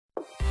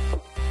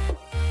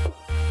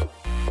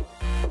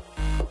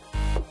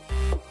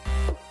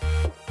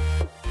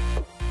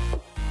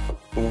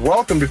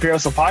Welcome to Pure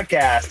Hustle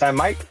Podcast. I'm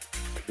Mike.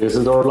 This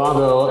is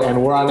Orlando,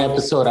 and we're on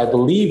episode, I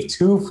believe,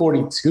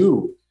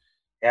 242.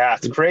 Yeah,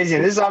 it's crazy.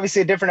 And this is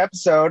obviously a different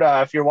episode.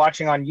 If you're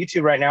watching on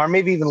YouTube right now, or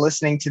maybe even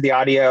listening to the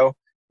audio,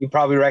 you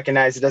probably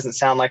recognize it doesn't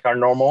sound like our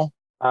normal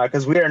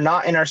because we are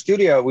not in our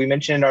studio. We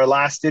mentioned our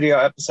last studio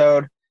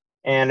episode.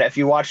 And if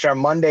you watched our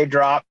Monday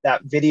drop,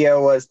 that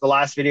video was the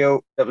last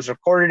video that was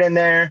recorded in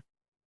there.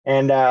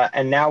 And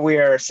now we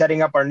are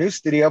setting up our new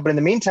studio. But in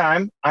the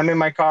meantime, I'm in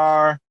my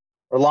car.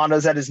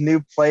 Orlando's at his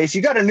new place.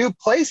 You got a new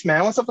place,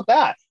 man. What's up with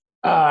that?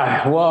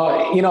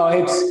 Well,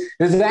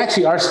 this is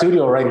actually our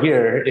studio right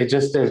here.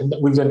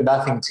 We've done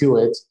nothing to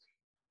it.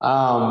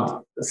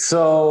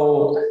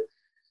 So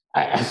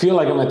I feel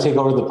like I'm going to take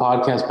over the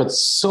podcast, but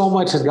so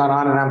much has gone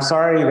on. And I'm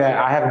sorry that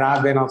I have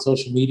not been on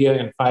social media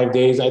in 5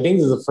 days. I think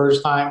this is the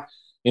first time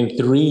in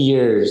 3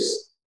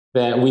 years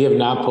that we have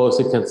not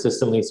posted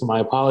consistently. So my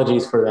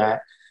apologies for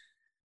that.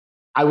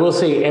 I will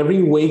say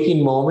every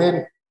waking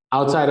moment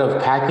outside of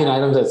packing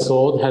items that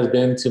sold has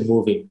been to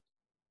moving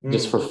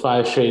just for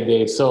 5 straight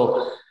days.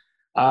 So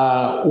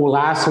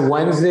last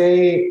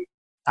Wednesday,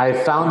 I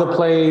found a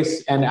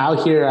place, and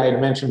out here, I had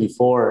mentioned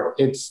before,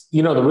 it's,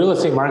 the real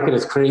estate market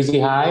is crazy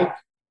high,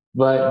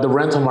 but the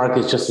rental market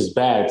is just as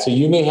bad. So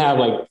you may have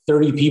like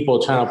 30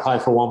 people trying to apply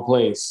for one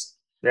place.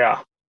 Yeah.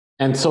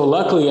 And so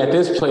luckily at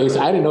this place,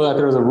 I didn't know that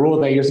there was a rule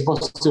that you're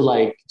supposed to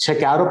like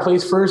check out a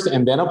place first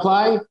and then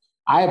apply.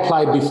 I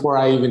applied before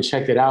I even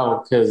checked it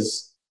out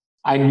because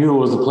I knew it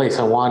was the place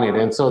I wanted.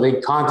 And so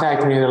they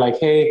contacted me and they're like,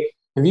 hey,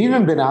 have you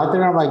even been out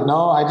there? I'm like,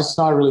 no, I just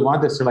know I really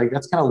want this. They're like,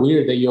 that's kind of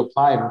weird that you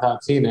applied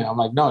without seeing it. I'm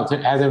like, no,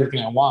 it has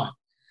everything I want.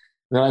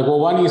 And they're like, well,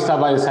 why don't you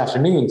stop by this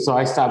afternoon? So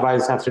I stopped by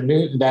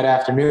that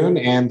afternoon,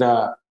 and it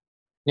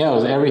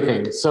was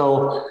everything.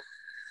 So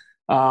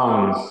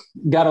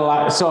got a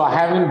lot. So I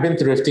haven't been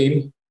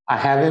thrifting. I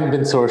haven't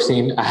been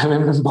sourcing. I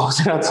haven't been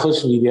posting on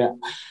social media.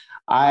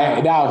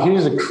 Now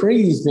here's the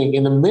crazy thing.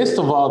 In the midst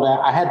of all that,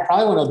 I had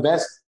probably one of the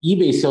best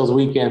eBay sales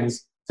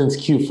weekends since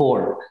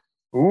Q4.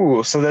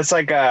 Ooh, so that's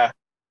like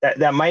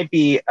that might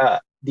be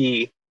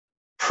the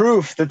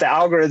proof that the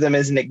algorithm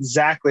isn't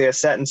exactly a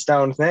set in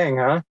stone thing,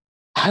 huh?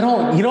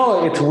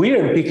 It's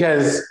weird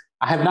because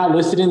I have not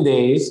listed in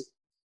days.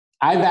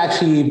 I've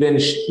actually been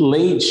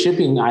late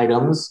shipping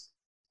items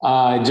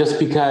just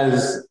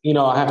because,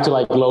 I have to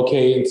like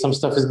locate. Some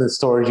stuff is in the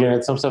storage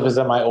unit. Some stuff is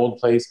at my old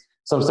place.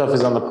 Some stuff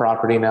is on the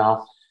property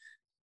now.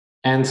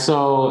 And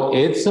so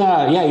it's,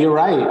 you're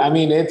right. I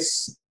mean,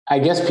 I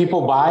guess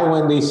people buy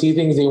when they see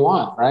things they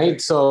want, right?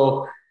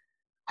 So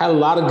had a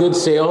lot of good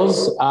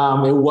sales.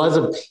 It was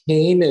a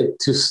pain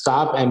to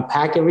stop and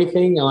pack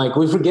everything. And like,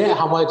 we forget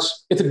how much,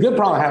 it's a good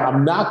problem I have.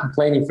 I'm not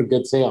complaining for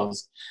good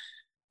sales,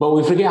 but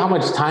we forget how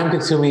much time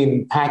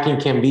consuming packing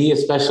can be,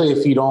 especially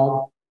if you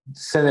don't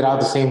send it out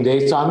the same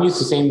day. So I'm used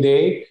to same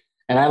day,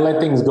 and I let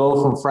things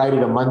go from Friday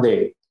to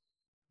Monday.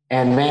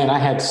 And man, I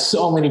had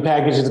so many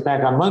packages to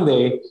pack on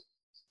Monday.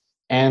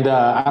 And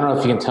I don't know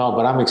if you can tell,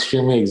 but I'm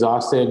extremely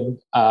exhausted.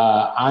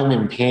 I'm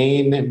in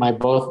pain.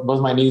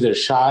 Both my knees are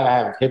shot. I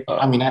have hip.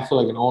 I mean, I feel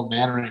like an old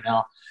man right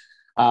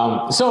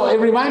now. So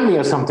it reminded me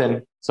of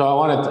something. So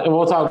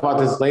we'll talk about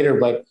this later,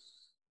 but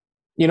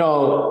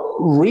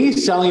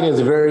reselling is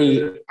a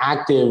very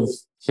active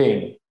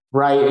thing,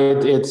 right?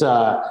 It's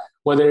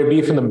whether it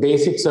be from the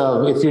basics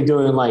of if you're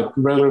doing like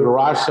regular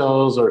garage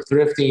sales or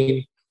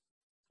thrifting,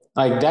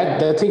 like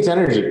that takes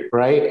energy,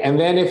 right? And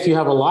then if you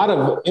have a lot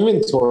of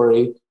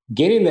inventory,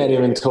 getting that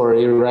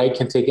inventory, right,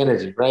 can take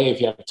energy, right? If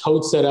you have a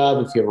tote set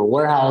up, if you have a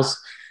warehouse.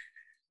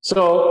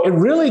 So it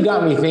really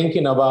got me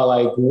thinking about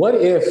like, what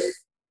if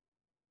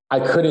I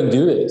couldn't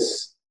do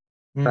this,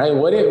 right?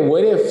 What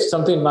if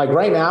something like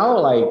right now,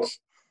 like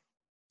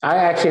I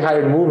actually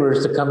hired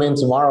movers to come in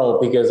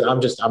tomorrow because I'm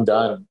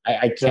done.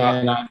 I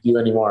cannot do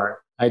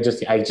anymore. I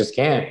just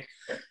can't.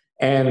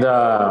 And,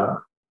 I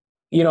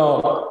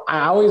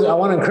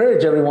want to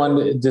encourage everyone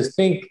to just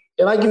think,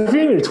 like if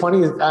you're in your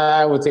 20s,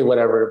 I would say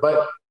whatever,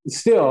 but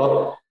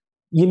still,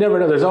 you never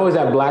know. There's always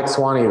that black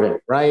swan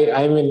event, right?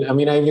 I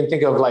even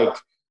think of like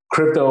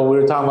crypto. We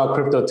were talking about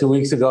crypto 2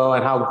 weeks ago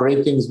and how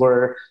great things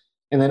were.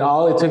 And then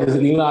all it took is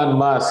Elon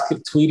Musk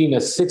tweeting a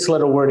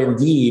 6-letter word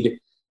Indeed,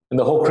 and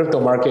the whole crypto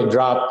market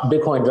dropped.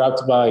 Bitcoin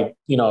dropped by,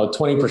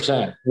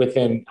 20%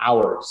 within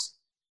hours,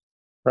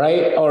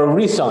 right? Or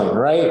reselling,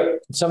 right?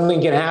 Something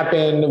can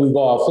happen. We go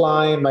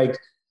offline. Like,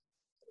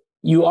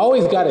 you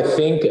always got to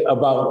think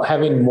about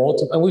having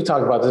multiple, and we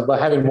talked about this,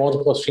 but having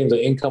multiple streams of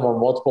income or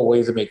multiple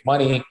ways to make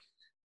money,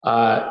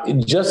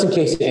 just in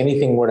case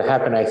anything were to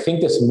happen. I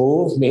think this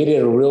move made it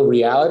a real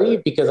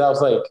reality because I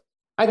was like,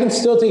 I can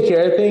still take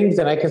care of things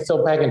and I can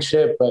still pack and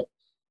ship, but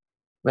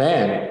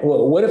man,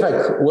 what if I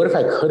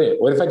couldn't?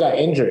 What if I got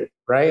injured,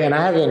 right? And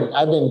I've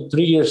been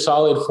 3 years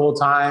solid full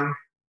time,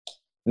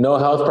 no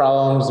health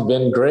problems,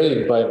 been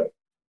great, but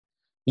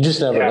you just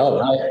never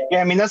know, right?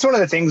 Yeah, I mean, that's one of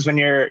the things when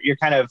you're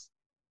kind of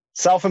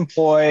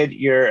self-employed,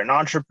 you're an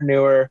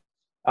entrepreneur.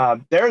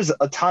 There's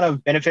a ton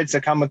of benefits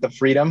that come with the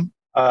freedom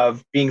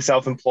of being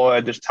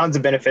self-employed. There's tons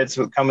of benefits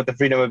that come with the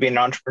freedom of being an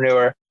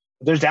entrepreneur.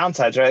 there's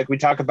downsides, right? Like we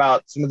talk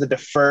about some of the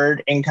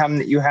deferred income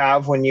that you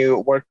have when you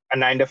work a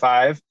 9 to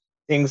 5,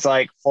 things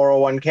like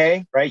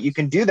 401k, right? You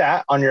can do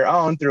that on your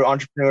own through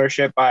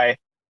entrepreneurship by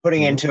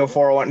putting into a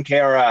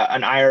 401k or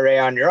an IRA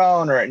on your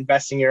own or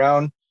investing your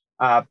own.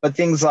 But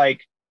things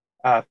like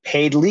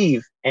paid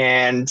leave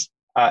and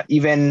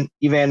even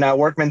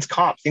workman's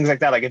comp, things like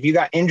that. Like if you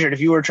got injured,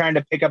 if you were trying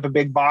to pick up a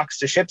big box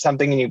to ship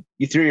something and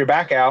you threw your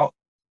back out,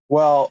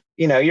 well,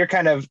 you're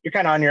kind of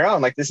on your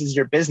own. Like this is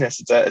your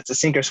business. It's a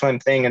sink or swim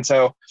thing. And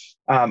so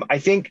I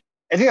think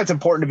that's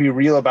important to be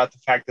real about the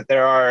fact that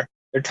there are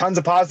tons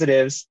of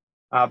positives,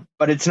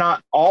 but it's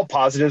not all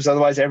positives.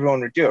 Otherwise,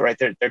 everyone would do it, right?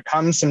 There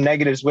comes some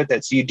negatives with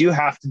it. So you do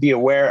have to be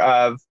aware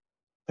of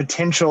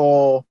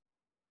potential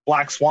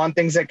black swan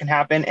things that can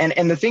happen.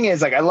 And the thing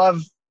is, like, I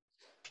love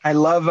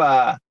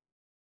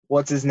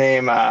what's his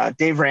name?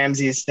 Dave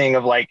Ramsey's thing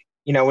of like,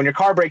 when your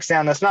car breaks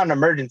down, that's not an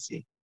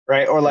emergency,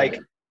 right? Or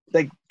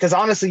because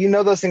honestly,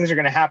 those things are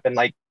going to happen.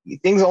 Like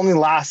things only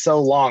last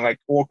so long. Like,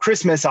 well,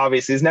 Christmas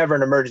obviously is never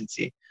an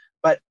emergency,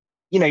 but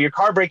your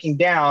car breaking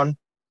down,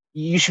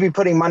 you should be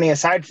putting money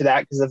aside for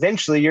that because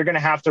eventually you're going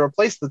to have to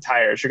replace the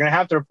tires. You're going to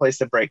have to replace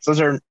the brakes. Those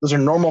are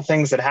normal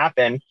things that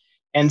happen.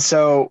 And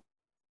so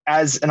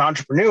as an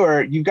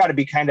entrepreneur, you've got to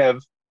be kind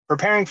of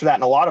preparing for that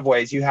in a lot of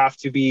ways. You have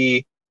to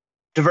be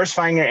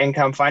diversifying your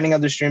income, finding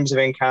other streams of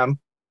income,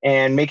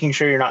 and making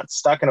sure you're not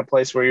stuck in a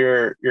place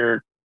where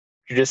you're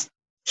just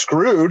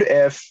screwed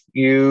if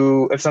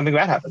something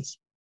bad happens.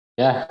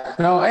 Yeah,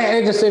 no,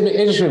 it just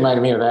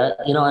reminded me of that,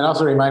 and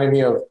also reminded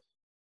me of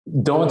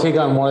don't take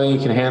on more than you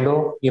can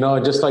handle.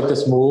 Just like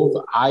this move,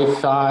 I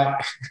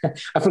thought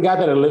I forgot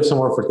that I lived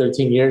somewhere for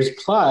 13 years.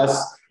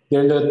 Plus,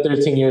 during the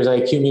 13 years, I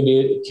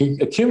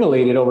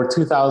accumulated over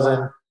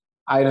 2,000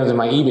 items in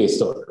my eBay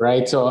store.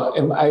 Right, so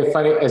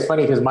it's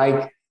funny because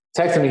Mike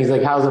texted me. He's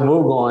like, "How's the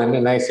move going?"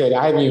 And I said,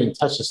 "I haven't even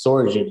touched the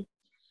storage unit."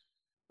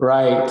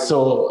 Right.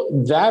 So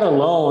that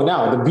alone,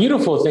 now the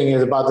beautiful thing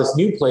is about this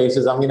new place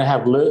is I'm going to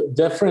have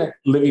different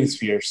living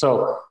spheres.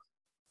 So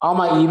all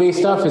my eBay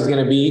stuff is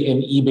going to be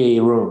in eBay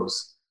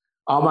rooms.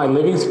 All my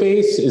living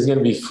space is going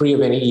to be free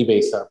of any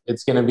eBay stuff.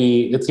 It's going to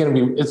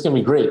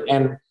be great.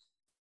 And,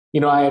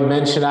 I had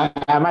mentioned,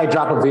 I might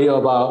drop a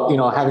video about,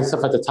 having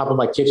stuff at the top of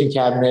my kitchen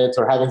cabinets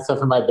or having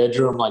stuff in my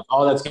bedroom, like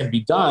all that's going to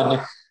be done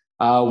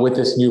with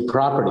this new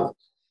property.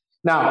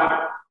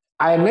 Now,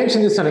 I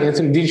mentioned this on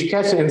Instagram. Did you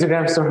catch the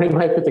Instagram story,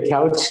 Mike, with the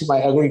couch,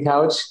 my ugly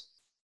couch?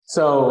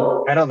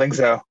 So I don't think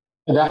so.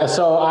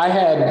 So I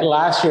had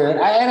last year, and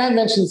I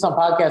mentioned some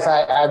podcasts,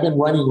 I've been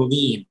running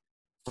lean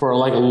for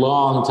like a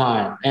long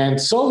time.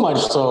 And so much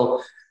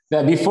so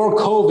that before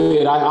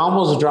COVID, I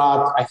almost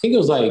dropped, I think it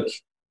was like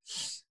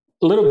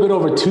a little bit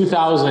over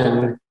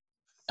 2,000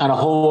 on a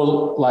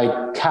whole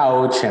like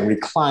couch and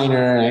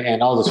recliner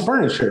and all this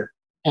furniture.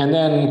 And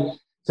then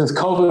since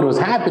COVID was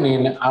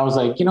happening, I was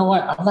like, you know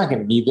what? I'm not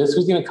going to need this.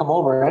 Who's going to come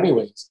over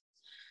anyways?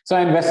 So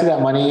I invested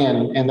that money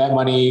and that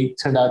money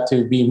turned out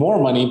to be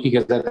more money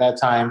because at that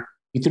time,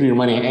 you threw your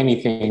money at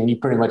anything, you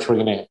pretty much were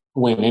going to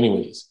win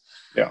anyways.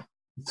 Yeah.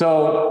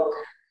 So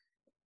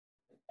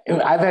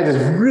I've had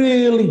this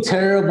really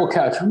terrible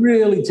couch.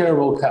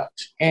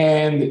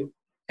 And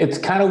it's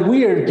kind of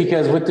weird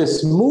because with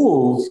this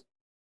move,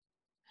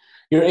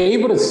 you're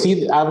able to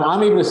see,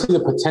 I'm able to see the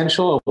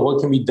potential of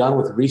what can be done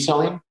with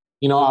reselling.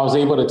 I was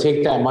able to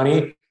take that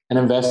money and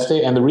invest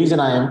it. And the reason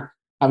I'm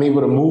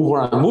able to move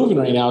where I'm moving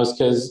right now is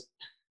because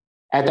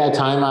at that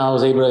time I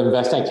was able to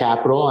invest that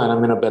capital and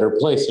I'm in a better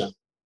place now.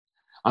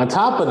 On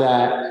top of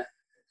that,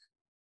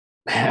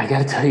 man, I got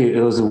to tell you,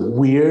 it was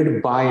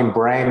weird buying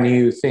brand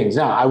new things.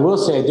 Now, I will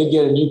say I did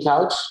get a new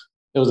couch.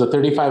 It was a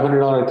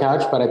 $3,500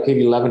 couch, but I paid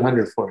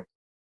 $1,100 for it.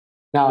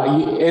 Now,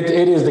 it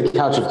is the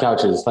couch of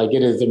couches. Like,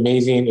 it is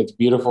amazing. It's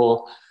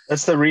beautiful.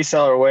 That's the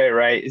reseller way,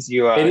 right? Is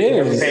you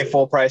never pay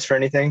full price for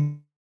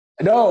anything?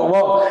 No,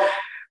 well,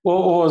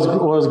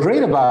 what was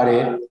great about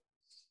it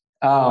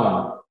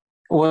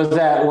was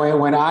that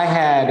when I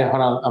had,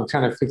 hold on, I'm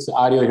trying to fix the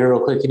audio here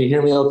real quick. Can you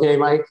hear me okay,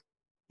 Mike?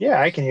 Yeah,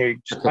 I can hear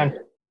you just fine.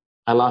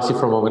 I lost you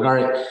for a moment. All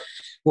right.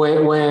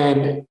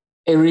 When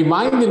it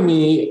reminded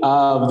me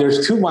of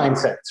there's two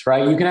mindsets,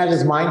 right? You can have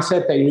this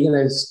mindset that you're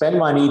going to spend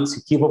money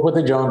to keep up with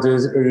the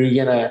Joneses, or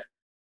you're going to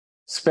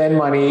spend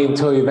money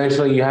until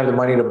eventually you have the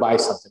money to buy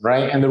something,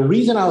 right? And the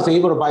reason I was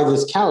able to buy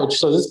this couch,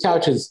 so this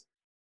couch is,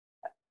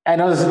 I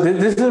know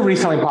this is a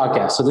reselling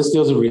podcast, so this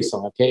deals with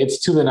reselling, okay?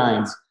 It's to the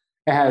nines.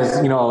 It has,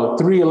 3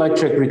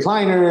 electric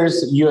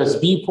recliners,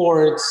 USB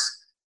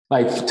ports,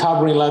 like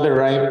top green leather,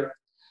 right?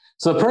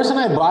 So the person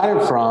I bought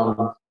it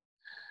from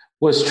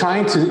was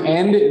trying to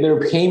end their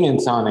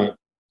payments on it,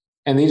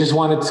 and they just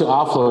wanted to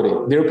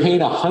offload it. They're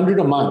paying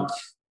 $100 a month.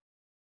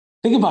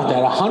 Think about that,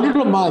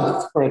 $100 a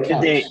month for a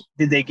couch.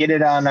 Did they get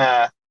it on?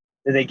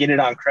 Did they get it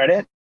on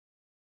credit?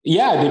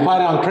 Yeah, they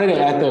bought it on credit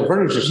at the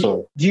furniture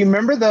store. Do you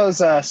remember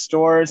those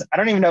stores? I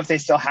don't even know if they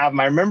still have them.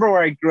 I remember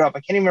where I grew up.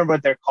 I can't even remember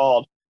what they're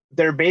called.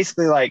 They're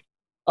basically like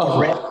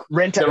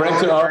rent to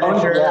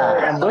own.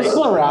 Yeah, and they're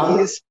still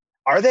around.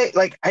 Are they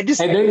like? And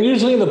they're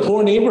usually in the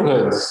poor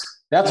neighborhoods.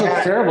 That's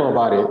what's terrible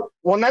about it.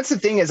 Well, and that's the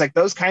thing is like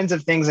those kinds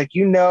of things, like,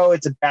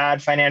 it's a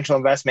bad financial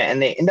investment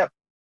and they end up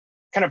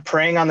kind of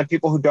preying on the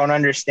people who don't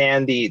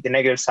understand the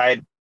negative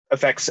side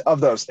effects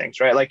of those things,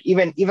 right? Like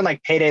even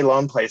like payday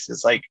loan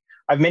places. Like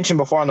I've mentioned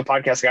before on the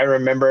podcast, like I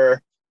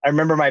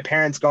remember my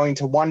parents going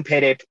to one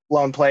payday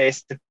loan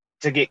place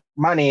to get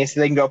money so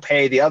they can go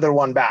pay the other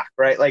one back,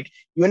 right? Like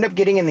you end up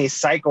getting in these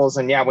cycles.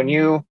 And yeah,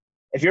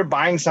 if you're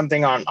buying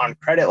something on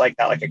credit like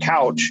that, like a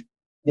couch,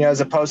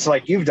 as opposed to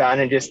like you've done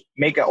and just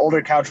make an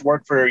older couch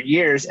work for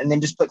years and then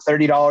just put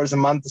 $30 a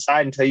month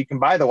aside until you can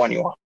buy the one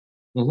you want.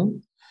 Mm-hmm.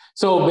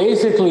 So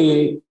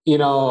basically,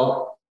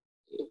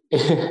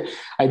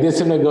 I did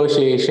some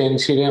negotiation.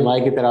 She didn't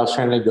like it that I was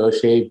trying to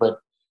negotiate, but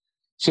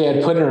she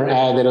had put in her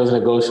ad that it was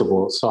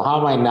negotiable. So how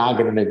am I not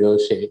going to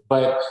negotiate?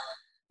 But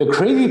the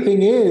crazy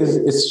thing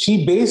is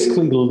she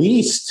basically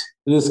leased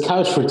this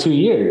couch for 2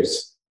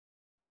 years.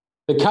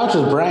 The couch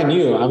is brand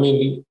new. I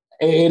mean,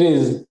 it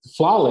is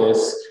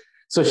flawless.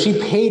 So she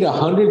paid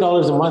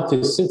 $100 a month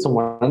to sit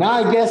somewhere. Now,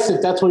 I guess if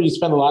that's where you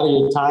spend a lot of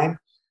your time,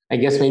 I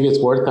guess maybe it's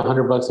worth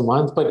 $100 a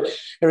month. But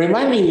it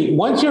reminded me,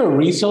 once you're a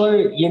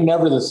reseller, you're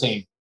never the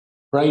same,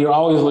 right? You're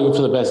always looking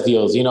for the best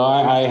deals.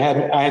 I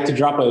had to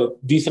drop a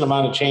decent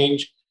amount of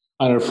change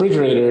on a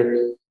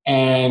refrigerator,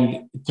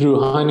 and through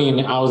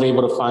hunting, I was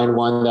able to find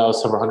one that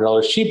was several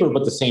 $100s cheaper,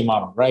 but the same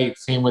model, right?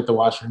 Same with the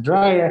washer and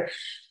dryer.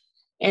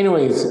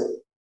 Anyways,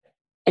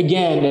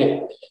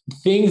 again,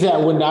 things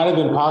that would not have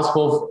been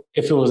possible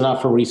if it was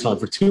not for reselling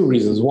for two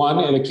reasons. One,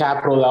 the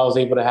capital that I was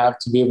able to have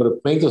to be able to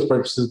make those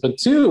purchases. But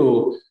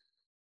two,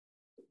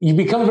 you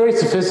become very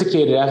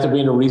sophisticated after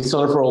being a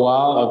reseller for a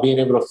while of being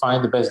able to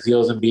find the best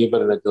deals and be able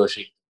to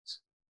negotiate things,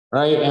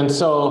 right? And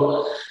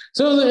so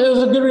it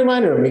was a good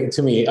reminder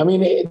to me. I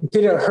mean,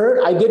 did it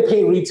hurt? I did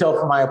pay retail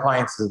for my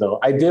appliances, though.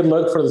 I did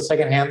look for the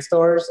secondhand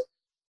stores,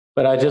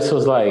 but I just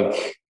was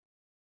like,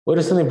 what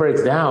if something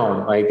breaks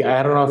down? Like,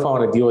 I don't know if I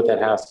want to deal with that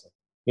hassle,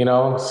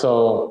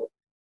 So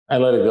I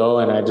let it go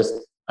and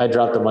I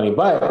dropped the money.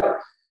 But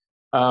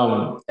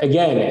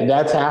again,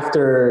 that's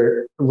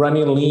after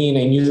running lean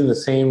and using the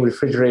same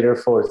refrigerator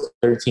for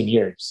 13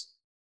 years,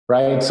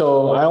 right?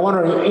 So I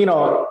want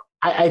to,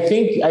 I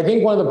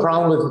think one of the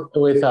problems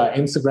with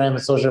Instagram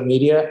and social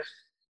media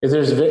is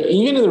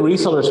even in the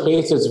reseller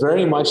space, it's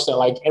very much that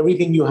like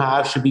everything you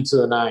have should be to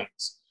the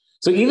nines.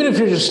 So even if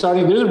you're just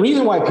starting, there's a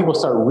reason why people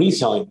start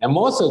reselling. And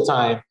most of the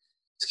time,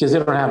 it's because they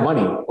don't have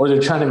money or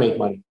they're trying to make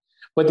money.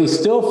 But they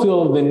still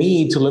feel the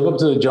need to live up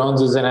to the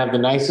Joneses and have the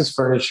nicest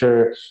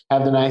furniture,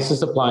 have the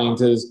nicest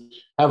appliances,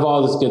 have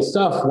all this good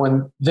stuff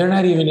when they're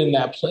not even in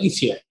that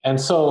place yet.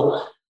 And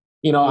so,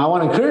 I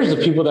want to encourage the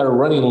people that are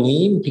running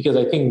lean, because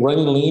I think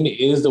running lean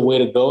is the way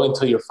to go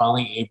until you're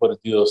finally able to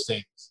do those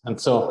things. And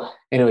so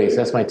anyways,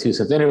 that's my 2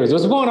 cents. Anyways,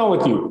 what's going on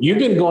with you? You've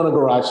been going to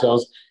garage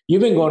sales.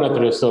 You've been going to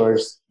thrift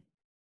stores.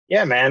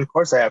 Yeah, man, of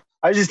course I have.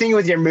 I was just thinking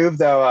with your move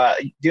though,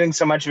 doing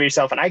so much of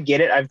yourself, and I get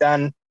it. I've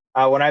done,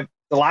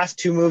 the last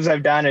 2 moves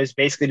I've done is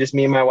basically just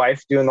me and my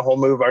wife doing the whole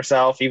move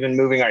ourselves, even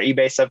moving our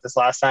eBay stuff this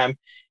last time.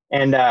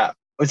 And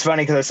it's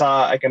funny because I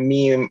saw like a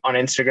meme on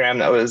Instagram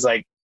that was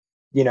like,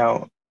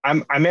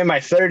 I'm in my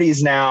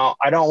 30s now.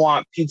 I don't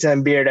want pizza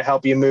and beer to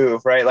help you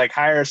move, right? Like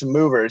hire some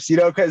movers,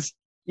 because,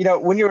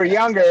 when you were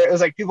younger, it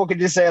was like people could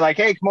just say like,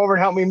 hey, come over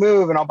and help me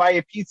move and I'll buy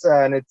you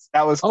pizza. And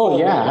that was cool. Oh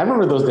yeah, I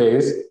remember those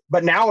days.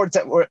 But now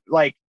we're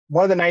like,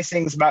 one of the nice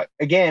things about,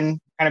 again,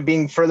 kind of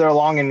being further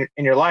along in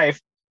your life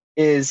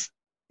is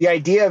the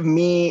idea of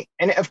me.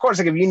 And of course,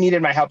 like if you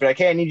needed my help, you're like,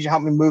 hey, I need you to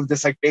help me move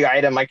this like big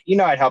item. Like,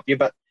 I'd help you.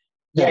 But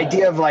the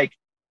idea of like,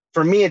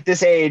 for me at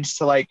this age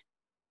to like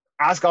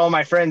ask all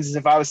my friends as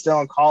if I was still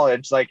in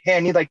college, like, hey,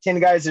 I need like 10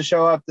 guys to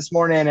show up this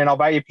morning and I'll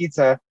buy you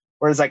pizza.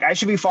 Whereas like, I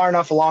should be far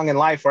enough along in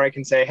life where I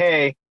can say,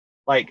 hey,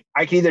 like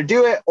I can either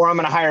do it or I'm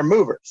going to hire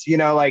movers,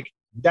 like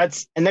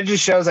that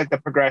just shows like the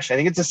progression. I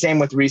think it's the same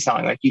with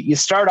reselling. Like you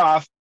start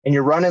off and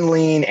you're running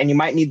lean and you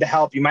might need the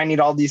help. You might need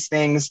all these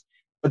things,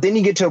 but then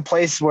you get to a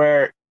place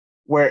where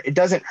it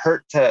doesn't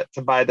hurt to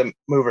buy the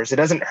movers. It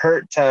doesn't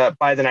hurt to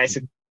buy the nice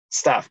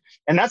stuff.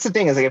 And that's the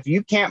thing is like, if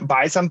you can't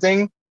buy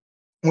something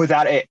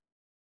without it,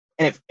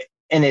 and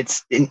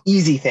it's an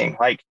easy thing,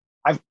 like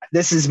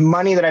this is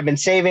money that I've been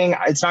saving.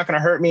 It's not going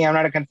to hurt me. I'm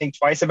not going to think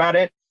twice about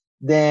it.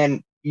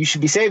 Then you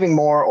should be saving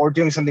more or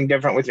doing something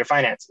different with your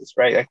finances,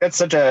 right? Like that's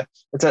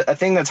it's a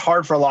thing that's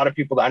hard for a lot of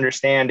people to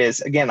understand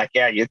is, again, like,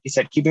 yeah, you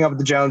said, keeping up with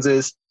the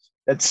Joneses.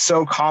 That's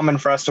so common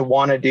for us to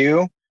want to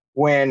do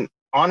when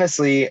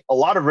honestly, a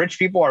lot of rich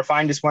people are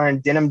fine just wearing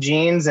denim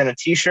jeans and a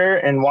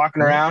t-shirt and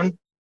walking around.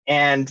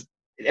 And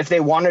if they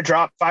want to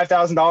drop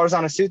 $5,000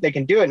 on a suit, they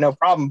can do it. No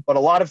problem. But a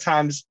lot of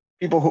times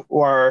people who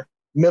are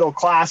middle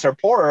class or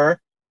poorer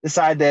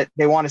decide that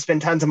they want to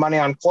spend tons of money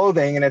on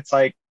clothing. And it's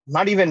like,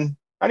 not even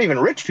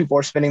rich people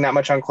are spending that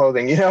much on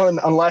clothing,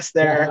 unless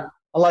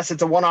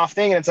it's a one-off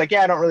thing. And it's like,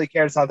 yeah, I don't really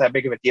care. It's not that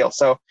big of a deal.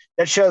 So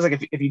that shows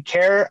like if you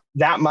care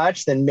that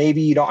much, then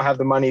maybe you don't have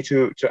the money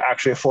to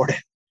actually afford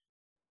it.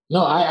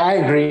 No, I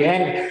agree.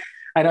 And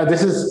I know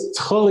this is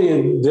totally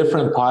a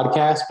different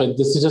podcast, but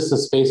this is just the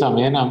space I'm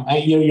in.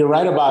 You're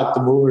right about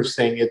the movers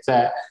thing. It's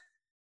that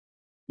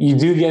you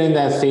do get in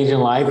that stage in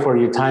life where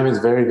your time is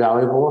very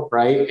valuable,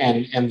 right?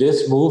 And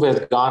this move has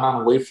gone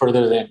on way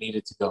further than it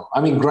needed to go.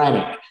 I mean,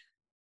 granted,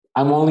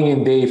 I'm only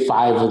in day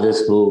 5 of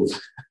this move,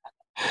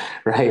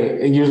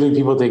 right? Usually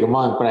people take a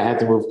month, but I had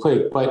to move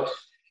quick. But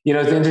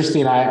it's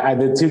interesting. I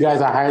the 2 guys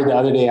I hired the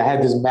other day, I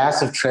had this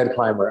massive tread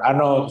climber. I don't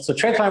know. So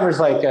tread climber is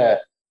like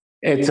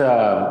it's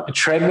a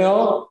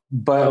treadmill,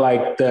 but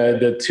like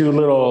the 2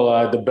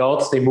 little the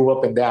belts, they move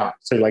up and down.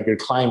 So like you're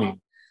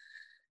climbing,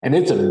 and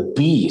it's a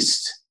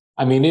beast.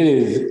 I mean, it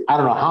is. I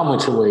don't know how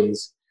much it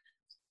weighs,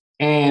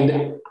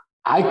 and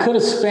I could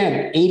have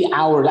spent 8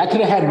 hours. I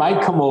could have had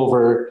Mike come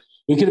over.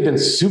 We could have been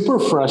super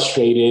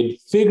frustrated,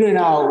 figuring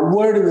out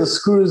where do the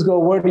screws go?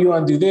 Where do you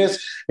undo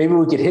this? Maybe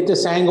we could hit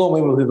this angle.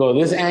 Maybe we could go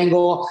this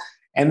angle.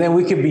 And then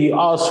we could be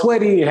all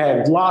sweaty,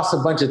 have lost a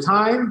bunch of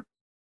time.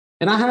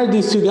 And I hired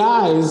these 2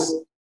 guys,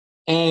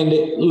 and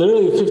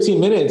literally 15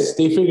 minutes,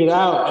 they figured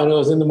out, and it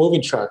was in the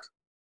moving truck,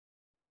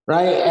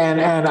 right?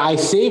 And I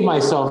saved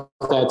myself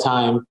that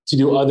time to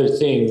do other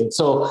things. And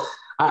so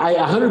I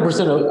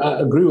 100%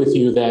 agree with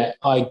you that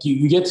like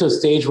you get to a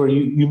stage where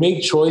you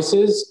make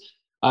choices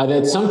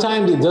that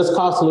sometimes it does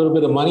cost a little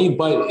bit of money,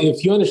 but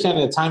if you understand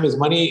that time is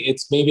money,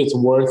 it's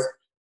worth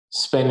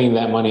spending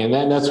that money. And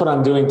that's what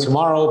I'm doing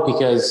tomorrow,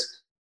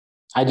 because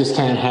I just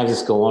can't have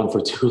this go on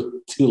for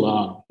too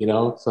long,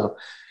 So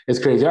it's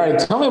crazy. All right,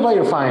 tell me about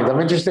your finds. I'm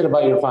interested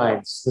about your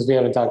finds since we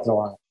haven't talked in a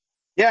while.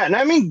 Yeah, and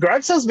I mean,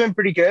 garage sales been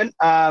pretty good.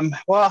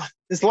 Well,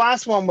 this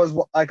last one was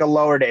like a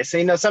lower day.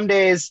 So, some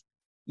days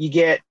you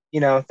get,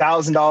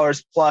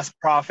 $1,000 plus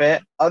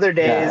profit. Other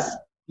days,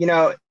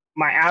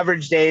 my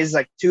average day is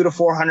like $200 to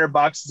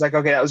 $400. It's like,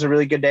 okay, that was a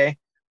really good day.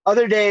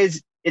 Other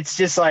days, it's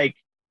just like,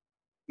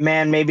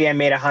 man, maybe I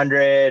made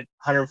 $100,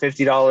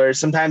 $150.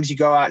 Sometimes you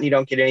go out and you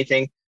don't get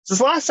anything. So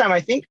this last time,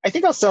 I think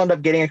I'll still end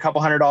up getting a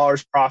couple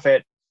 $100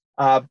 profit.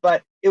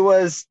 But it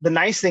was, the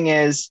nice thing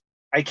is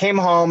I came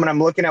home and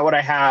I'm looking at what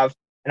I have,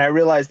 and I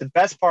realized the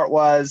best part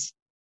was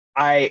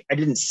I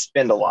didn't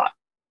spend a lot,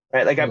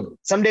 right? Like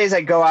some days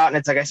I go out and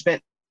it's like I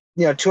spent,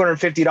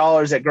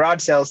 $250 at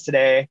garage sales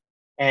today.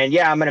 And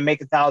yeah, I'm going to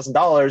make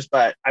 $1,000,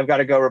 but I've got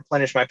to go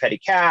replenish my petty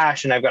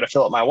cash and I've got to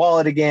fill up my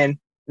wallet again.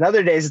 And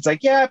other days it's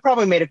like, yeah, I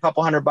probably made a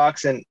couple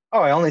 $100 and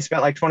I only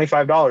spent like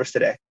 $25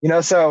 today,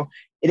 so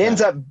it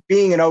ends up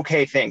being an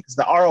okay thing because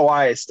the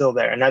ROI is still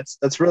there. And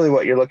that's really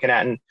what you're looking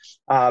at.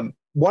 And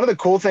one of the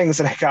cool things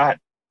that I got,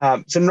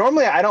 so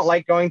normally I don't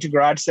like going to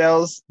garage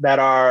sales that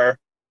are,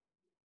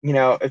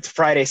 it's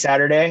Friday,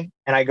 Saturday,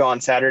 and I go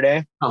on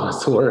Saturday. Oh,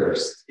 it's the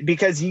worst.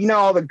 Because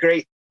all the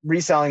great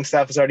reselling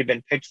stuff has already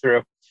been picked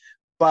through.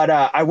 But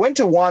I went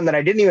to one that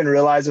I didn't even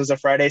realize was a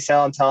Friday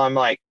sale until I'm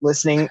like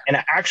listening. And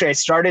actually I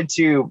started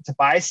to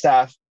buy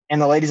stuff,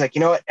 and the lady's like,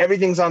 you know what,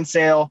 everything's on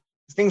sale.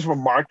 Things were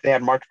marked. They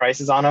had marked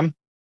prices on them.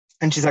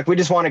 And she's like, we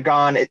just want it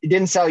gone. It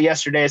didn't sell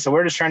yesterday, so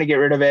we're just trying to get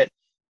rid of it.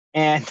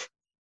 And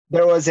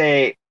there was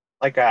a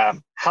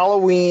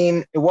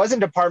Halloween, it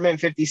wasn't Department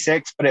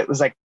 56, but it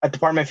was like a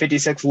Department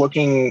 56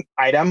 looking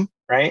item,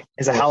 right?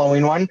 It's a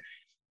Halloween one.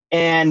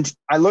 And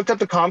I looked up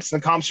the comps,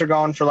 and the comps are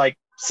going for like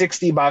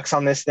 $60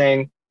 on this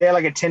thing. They had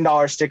like a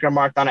 $10 sticker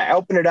marked on it. I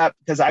opened it up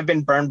because I've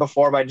been burned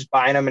before by just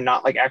buying them and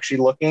not like actually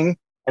looking,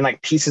 and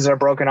like pieces are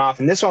broken off.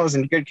 And this one was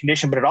in good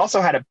condition, but it also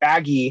had a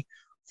baggie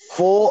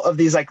full of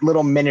these like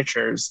little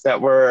miniatures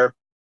that were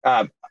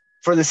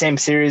for the same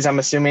series, I'm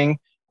assuming.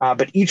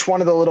 But each one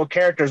of the little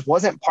characters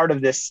wasn't part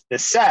of this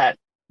set,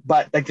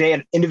 but like they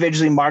had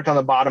individually marked on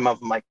the bottom of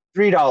them, like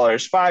 $3,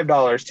 $5,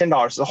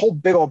 $10, a whole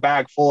big old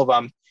bag full of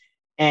them.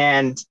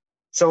 And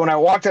so when I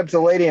walked up to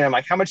the lady and I'm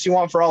like, how much do you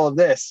want for all of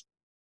this?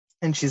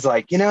 And she's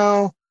like,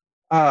 I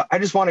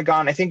just want it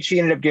gone. I think she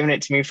ended up giving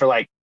it to me for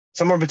like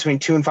somewhere between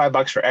 $2 and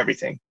 $5 for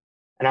everything.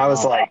 And I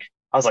was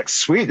like,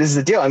 sweet, this is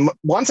the deal. And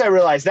once I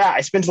realized that,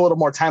 I spent a little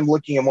more time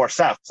looking at more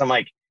stuff. So I'm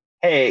like,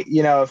 hey,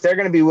 if they're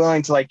going to be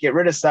willing to like get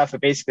rid of stuff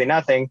at basically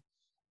nothing.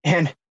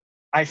 And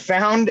I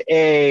found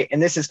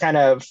and this is kind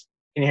of,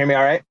 can you hear me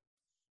all right?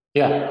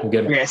 Yeah, I'm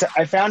good. Okay, so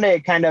I found a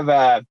kind of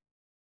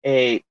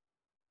a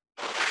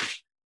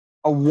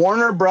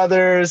Warner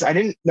Brothers. I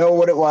didn't know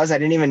what it was. I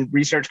didn't even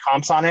research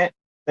comps on it.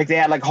 Like they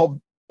had like a whole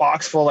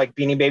box full of like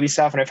Beanie Baby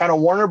stuff. And I found a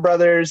Warner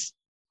Brothers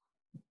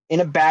in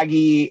a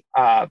baggie,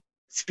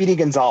 Speedy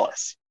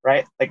Gonzalez,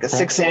 right? Like a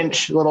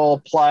 6-inch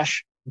little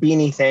plush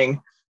beanie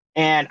thing.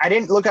 And I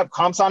didn't look up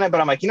comps on it,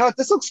 but I'm like, you know what?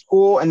 This looks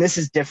cool. And this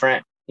is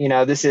different.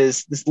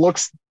 This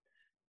looks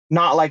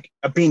not like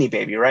a Beanie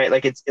Baby, right?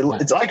 Like it's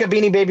like a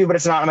Beanie Baby, but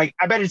it's not. I'm like,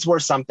 I bet it's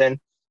worth something.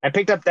 I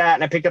picked up that,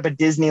 and I picked up a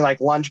Disney like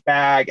lunch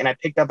bag, and I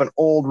picked up an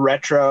old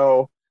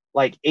retro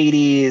like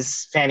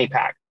 80s fanny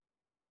pack.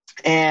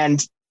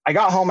 And I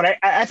got home, and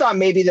I thought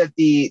maybe that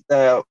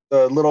the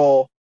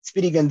little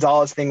Speedy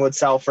Gonzalez thing would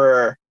sell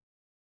for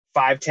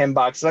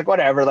 $5-10, like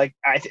whatever. Like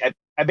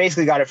I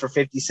basically got it for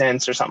 50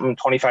 cents or something,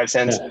 25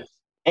 cents. Yeah.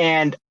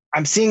 And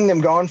I'm seeing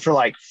them going for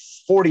like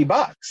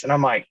 $40. And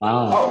I'm like,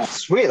 wow. Oh,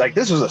 sweet. Like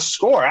this was a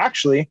score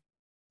actually,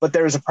 but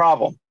there was a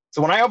problem.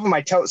 So when I open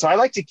my tote, so I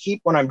like to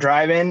keep when I'm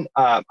driving,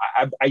 I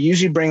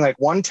usually bring like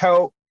one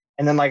tote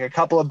and then like a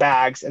couple of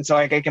bags. And so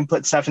like I can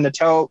put stuff in the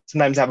tote.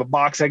 Sometimes I have a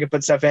box I can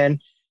put stuff in.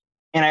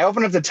 And I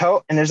open up the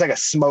tote and there's like a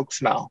smoke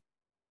smell,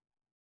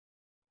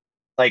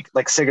 like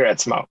cigarette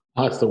smoke.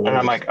 Oh, that's the worst. And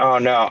I'm like, oh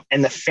no.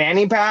 And the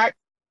fanny pack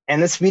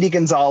and the Speedy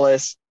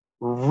Gonzales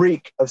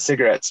reek of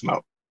cigarette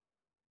smoke.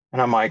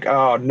 And I'm like,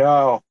 oh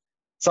no.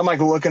 So I'm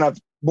like looking up,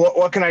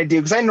 what can I do?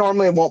 Because I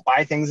normally won't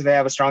buy things if they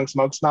have a strong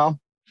smoke smell.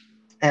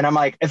 And I'm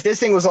like, if this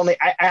thing was only,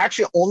 I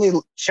actually only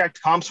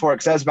checked comps for it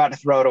because I was about to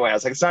throw it away. I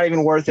was like, it's not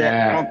even worth it.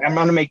 Yeah. I'm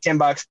going to make $10.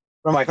 But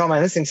I'm like, oh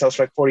man, this thing sells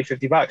for like 40,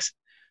 $50.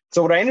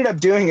 So what I ended up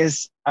doing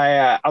is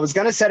I was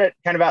going to set it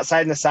kind of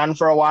outside in the sun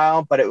for a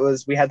while, but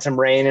we had some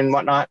rain and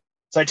whatnot.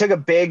 So I took a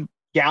big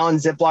gallon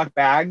Ziploc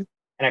bag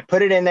and I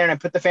put it in there and I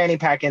put the fanny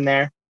pack in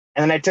there.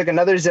 And then I took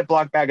another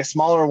Ziploc bag, a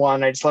smaller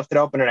one. I just left it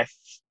open and I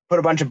put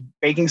a bunch of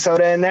baking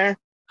soda in there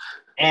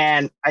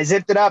and I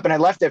zipped it up and I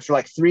left it for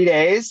like 3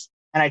 days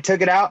and I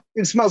took it out.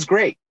 It smells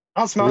great.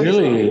 I don't smell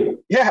anything.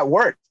 Yeah, it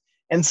worked.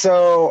 And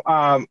so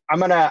I'm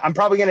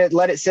probably going to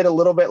let it sit a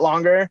little bit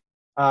longer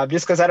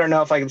just because I don't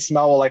know if like the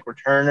smell will like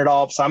return at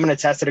all. So I'm going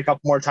to test it a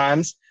couple more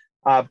times.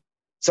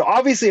 So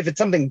obviously if it's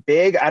something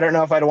big, I don't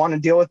know if I'd want to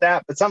deal with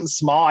that, but something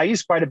small, I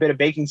use quite a bit of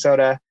baking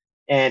soda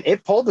and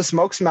it pulled the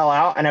smoke smell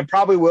out. And I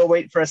probably will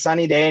wait for a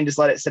sunny day and just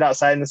let it sit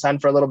outside in the sun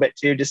for a little bit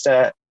too, just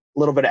a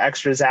little bit of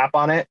extra zap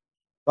on it.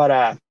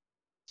 But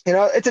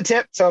it's a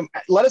tip. So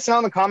let us know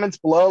in the comments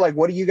below, like,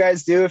 what do you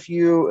guys do if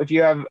you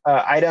have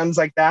items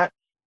like that?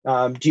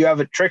 Do you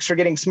have tricks for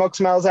getting smoke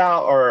smells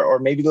out or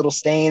maybe little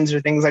stains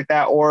or things like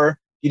that? Or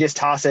you just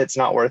toss it, it's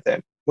not worth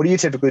it? What do you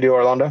typically do,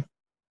 Orlando?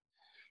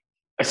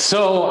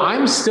 So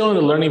I'm still in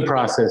the learning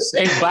process.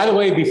 And by the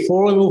way,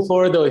 before we move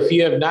forward though, if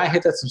you have not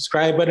hit that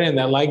subscribe button and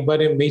that like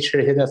button, make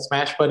sure to hit that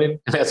smash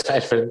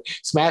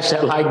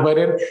that like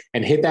button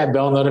and hit that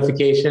bell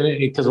notification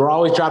because we're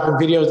always dropping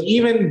videos.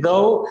 Even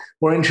though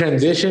we're in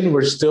transition,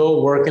 we're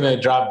still working to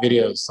drop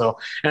videos. So,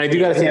 and I do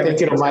got to say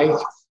thank you to Mike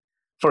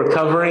for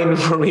covering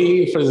for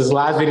me for this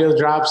last video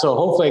drop. So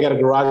hopefully I got a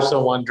garage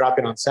sale one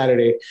dropping on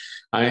Saturday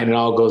and it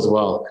all goes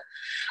well.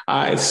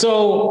 It's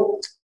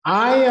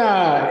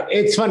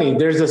funny.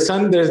 There's a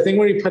thing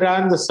where you put it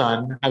out in the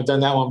sun. I've done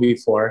that one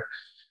before.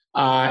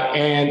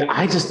 And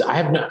I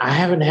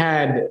haven't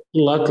had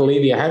luck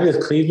lately. I have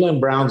this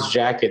Cleveland Browns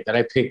jacket that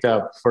I picked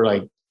up for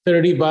like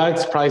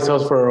 $30, probably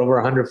sells for over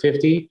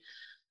 150.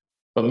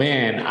 But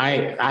man,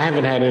 I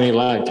haven't had any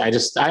luck. I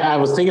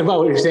was thinking about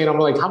what you're saying. I'm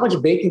like, how much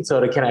baking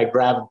soda can I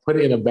grab and put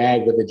it in a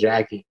bag with a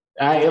jacket?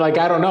 I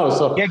don't know.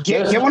 So yeah,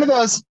 get one of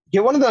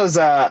those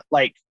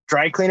like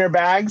dry cleaner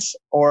bags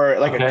or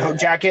like a coat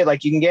jacket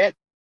like you can get,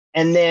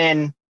 and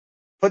then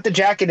put the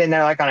jacket in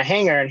there like on a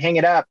hanger and hang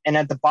it up. And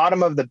at the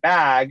bottom of the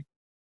bag,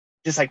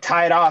 just like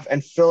tie it off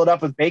and fill it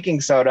up with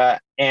baking soda.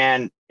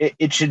 And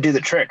it should do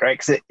the trick, right?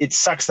 Because it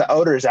sucks the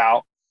odors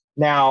out.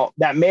 Now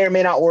that may or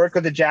may not work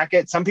with the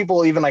jacket. Some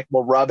people even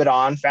will rub it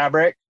on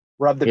fabric,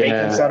 rub the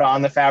baking soda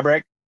on the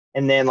fabric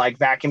and then like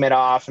vacuum it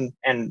off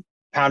and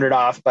pound it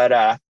off. But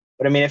I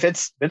mean, if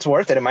it's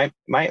worth it, it might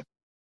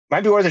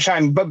be worth a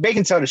shot. But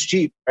baking soda is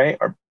cheap, right?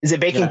 Or is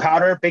it baking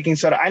powder, baking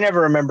soda? I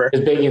never remember.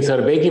 It's baking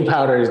soda. Baking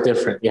powder is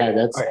different. Yeah,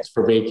 that's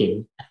for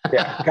baking.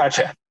 Yeah,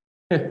 gotcha.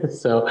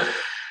 So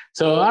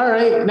all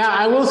right. Now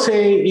I will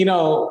say,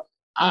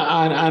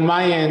 on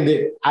my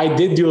end, I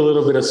did do a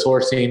little bit of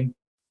sourcing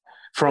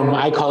from,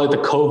 I call it the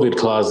COVID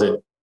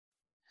closet.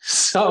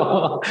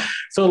 So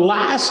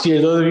last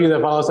year, those of you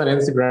that follow us on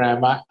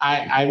Instagram,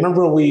 I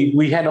remember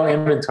we had no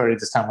inventory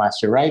this time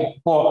last year, right?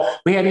 Well,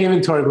 we had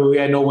inventory, but we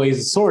had no ways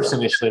to source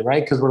initially,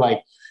 right? Because we're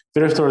like,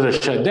 thrift stores are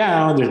shut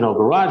down. There's no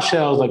garage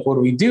sales. Like, what do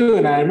we do?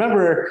 And I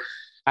remember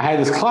I had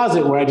this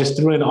closet where I just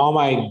threw in all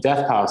my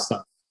Death Pile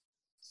stuff.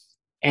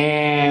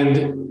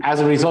 And as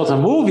a result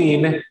of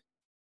moving,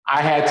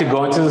 I had to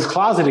go into this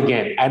closet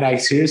again. And I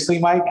seriously,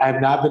 Mike,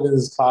 I've not been in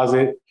this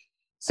closet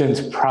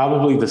since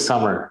probably the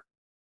summer.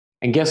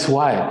 And guess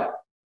what?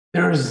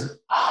 There's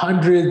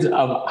hundreds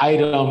of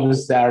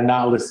items that are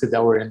not listed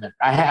that were in there.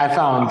 I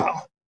found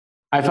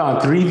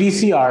 3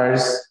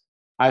 VCRs.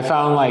 I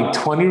found like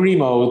 20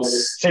 remotes.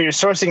 So you're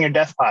sourcing your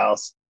death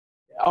piles.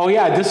 Oh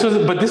yeah, this is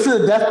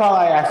a death pile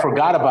I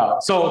forgot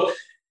about. So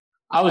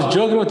I was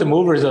joking with the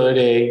movers the other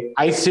day.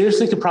 I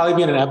seriously could probably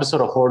be in an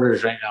episode of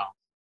Hoarders right now.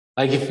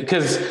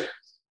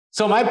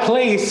 So my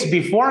place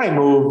before I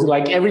moved,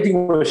 like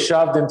everything was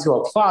shoved into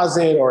a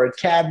closet or a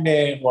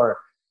cabinet or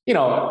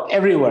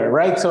everywhere,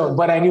 right? So,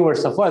 but I knew where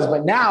stuff was.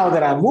 But now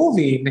that I'm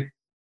moving,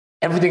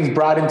 everything's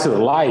brought into the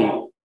light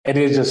and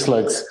it just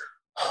looks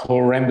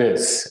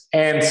horrendous.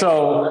 And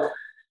so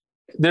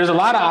there's a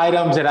lot of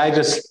items that I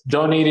just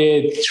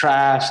donated,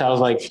 trashed. I was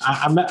like,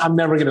 I'm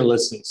never going to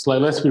list this. Like,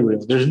 let's be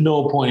real. There's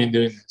no point in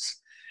doing this.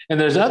 And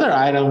there's other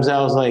items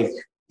I was like,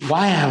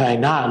 why have I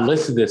not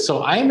listed this?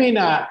 So I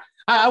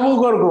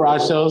will go to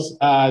garage sales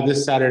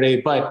this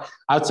Saturday, but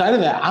outside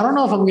of that, I don't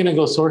know if I'm going to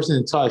go sourcing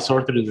until I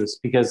sort through this,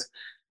 because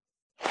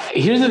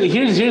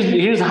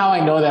here's how I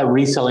know that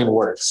reselling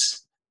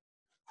works.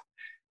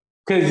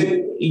 Because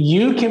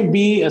you can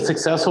be a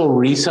successful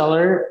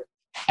reseller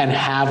and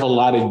have a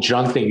lot of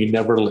junk that you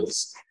never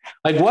list.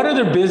 Like, what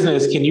other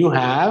business can you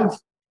have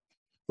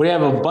where you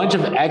have a bunch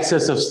of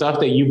excess of stuff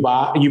that you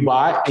bought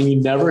and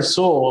you never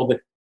sold,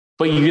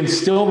 but you can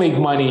still make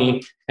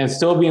money and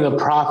still be in the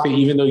profit,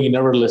 even though you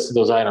never listed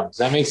those items? Does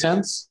that make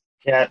sense?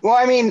 Yeah. Well,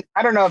 I mean,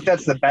 I don't know if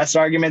that's the best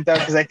argument though,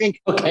 because I think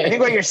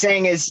what you're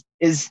saying is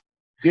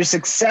you're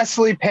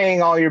successfully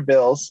paying all your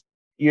bills,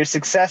 you're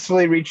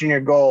successfully reaching your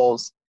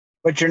goals,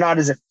 but you're not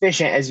as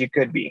efficient as you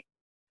could be.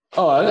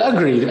 Oh,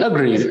 agreed.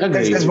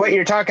 Because what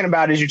you're talking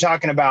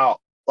about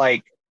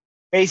like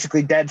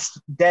basically dead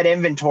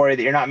inventory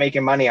that you're not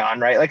making money on,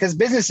 right? Like, because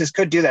businesses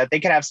could do that. They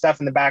can have stuff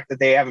in the back that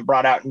they haven't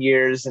brought out in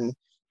years and,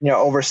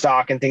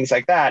 overstock and things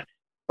like that,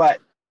 but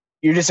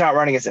you're just not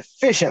running as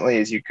efficiently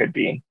as you could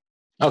be.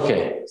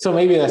 Okay. So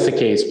maybe that's the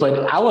case,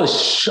 but I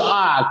was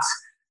shocked.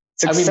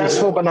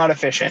 Successful, but not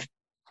efficient.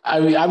 I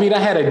mean, I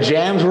had a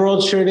Jams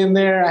World shirt in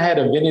there. I had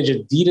a vintage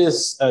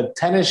Adidas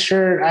tennis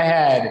shirt.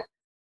 I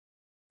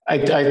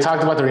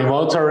talked about the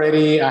remotes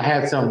already. I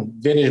had some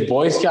vintage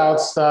Boy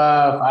Scout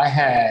stuff. I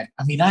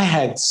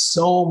had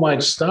so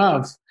much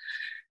stuff.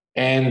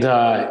 And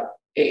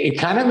it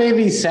kind of made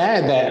me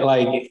sad that,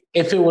 like,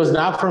 if it was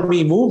not for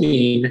me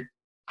moving,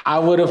 I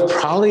would have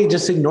probably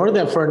just ignored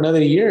that for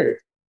another year,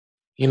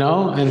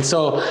 And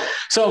so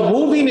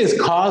moving has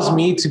caused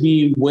me to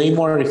be way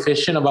more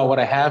efficient about what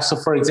I have. So,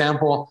 for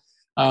example,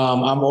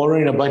 I'm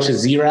ordering a bunch of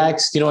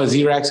Z-Racks. You know what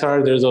Z-Racks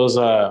are? There's those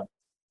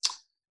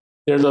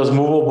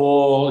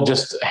movable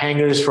just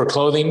hangers for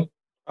clothing.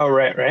 Oh,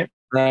 right.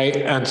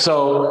 And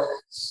so,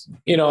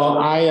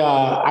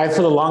 I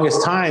for the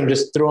longest time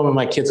just threw them in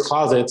my kids'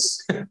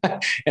 closets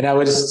and I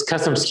would just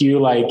custom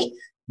SKU like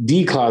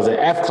D closet,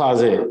 F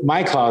closet,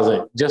 my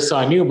closet, just so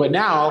I knew. But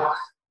now,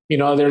 they're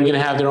going to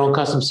have their own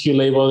custom SKU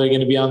label. They're going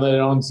to be on their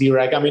own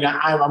Z-Rack. I mean,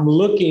 I'm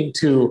looking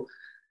to,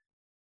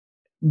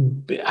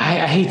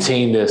 I hate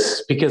saying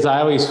this because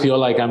I always feel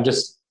like I'm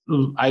just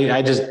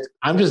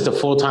a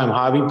full-time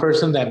hobby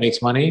person that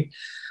makes money,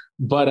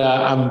 but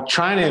I'm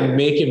trying to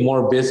make it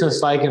more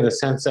business-like in the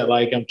sense that,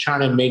 like, I'm trying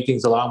to make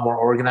things a lot more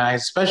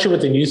organized, especially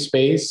with the new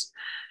space.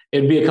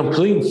 It'd be a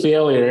complete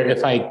failure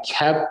if I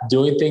kept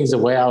doing things the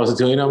way I was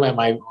doing them at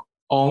my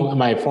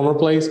former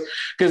place.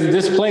 Because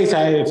this place,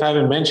 if I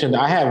haven't mentioned,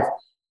 I have,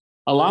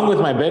 along with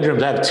my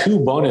bedrooms, I have 2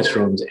 bonus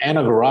rooms and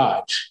a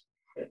garage.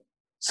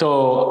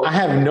 So I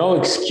have no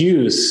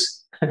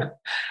excuse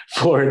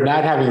for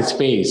not having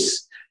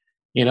space.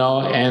 And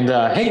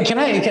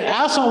hey,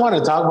 I also want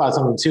to talk about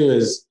something too,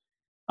 is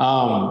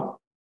I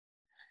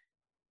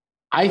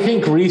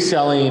think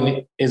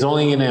reselling is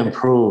only going to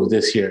improve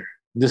this year.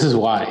 This is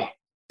why.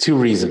 2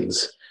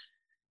 reasons.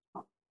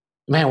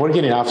 Man, we're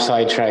getting off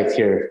sidetracked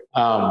here.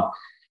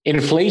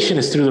 Inflation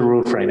is through the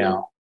roof right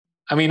now.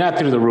 I mean, not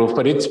through the roof,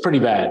 but it's pretty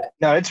bad.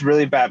 No, it's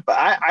really bad. But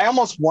I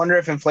almost wonder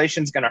if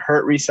inflation is going to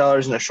hurt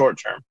resellers in the short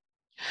term.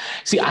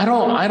 See, I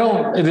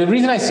don't, the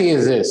reason I say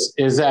is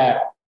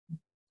that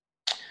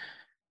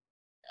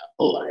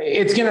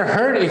it's going to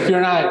hurt if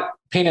you're not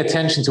paying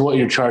attention to what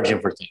you're charging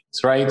for things,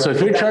 right? So if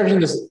you're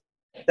charging this,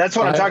 that's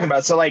what I'm talking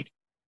about. So, like,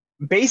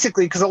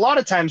 basically, because a lot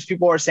of times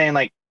people are saying,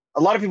 like,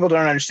 a lot of people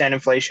don't understand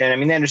inflation. I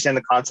mean, they understand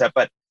the concept,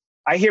 but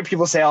I hear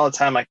people say all the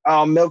time, like,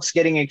 oh, milk's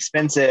getting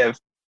expensive.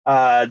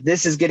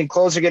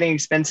 Clothes are getting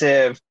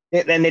expensive.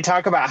 And they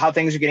talk about how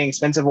things are getting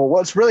expensive. Well,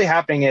 what's really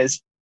happening is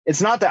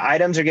it's not that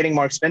items are getting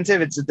more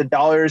expensive. It's that the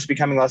dollar is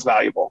becoming less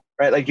valuable,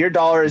 right? Like, your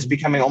dollar is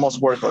becoming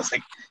almost worthless.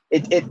 Like,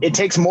 it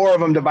takes more of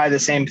them to buy the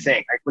same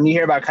thing. Like, when you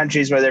hear about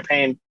countries where they're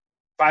paying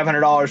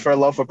 $500 for a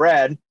loaf of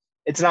bread,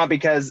 it's not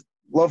because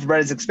loaf of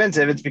bread is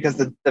expensive. It's because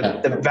the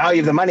value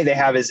of the money they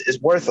have is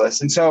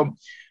worthless. And so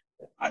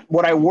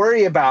what I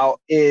worry about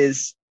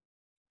is,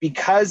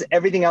 because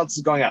everything else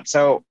is going up.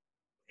 So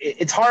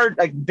it's hard,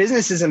 like,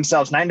 businesses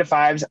themselves,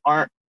 9-to-5s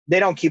they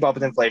don't keep up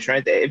with inflation,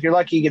 right? If you're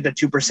lucky, you get the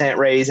 2%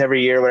 raise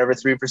every year, whatever,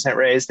 3%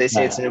 raise, they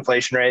say it's an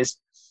inflation raise.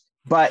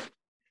 But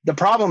the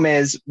problem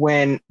is,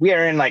 when we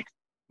are in, like,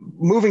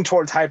 moving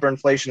towards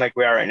hyperinflation like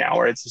we are right now,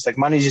 where it's just like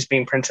money's just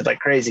being printed like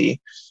crazy.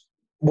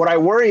 What I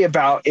worry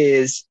about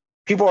is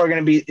people are going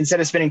to be, instead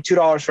of spending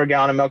 $2 for a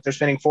gallon of milk, they're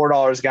spending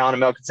 $4 a gallon of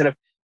milk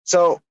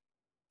so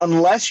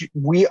unless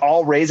we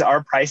all raise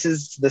our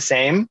prices the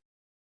same,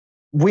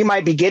 we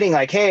might be getting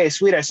like, hey,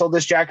 sweet, I sold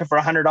this jacket for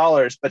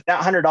 $100, but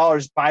that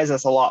 $100 buys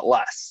us a lot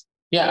less.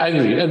 Yeah, I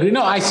agree.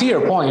 No, I see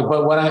your point.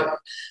 But what I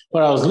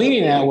was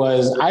leaning at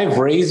was, I've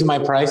raised my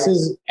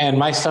prices and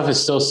my stuff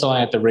is still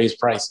selling at the raised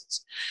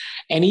prices.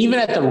 And even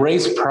at the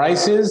raised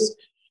prices,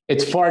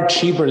 it's far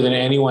cheaper than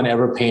anyone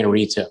ever paying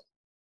retail.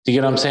 Do you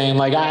get what I'm saying?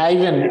 Like, I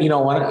even,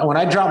 when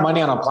I drop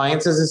money on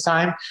appliances this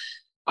time,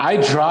 I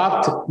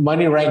dropped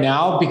money right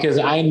now because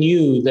I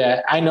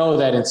know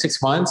that in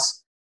 6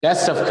 months, that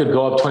stuff could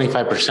go up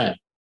 25%.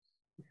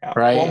 Yeah.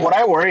 Right. Well, what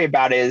I worry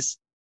about is,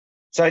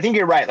 so I think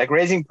you're right. Like,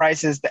 raising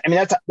prices, I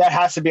mean, that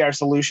has to be our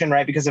solution,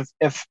 right? Because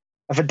if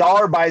a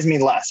dollar buys me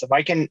less,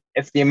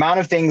 if the amount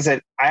of things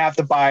that I have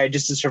to buy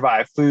just to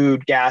survive,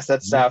 food, gas,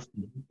 that stuff,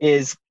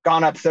 is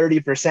gone up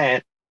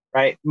 30%,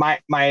 right?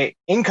 My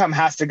income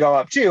has to go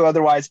up too.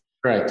 Otherwise,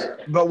 right.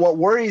 But what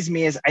worries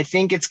me is, I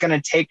think it's going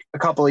to take a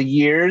couple of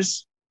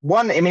years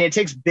one, I mean, it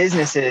takes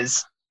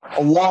businesses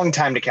a long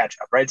time to catch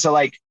up, right? So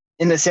like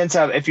in the sense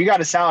of if you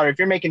got a salary, if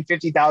you're making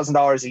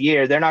 $50,000 a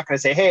year, they're not going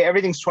to say, hey,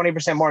 everything's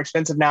 20% more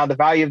expensive now. The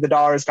value of the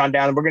dollar has gone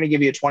down and we're going to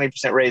give you a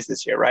 20% raise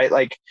this year, right?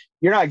 Like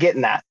you're not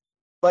getting that.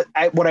 But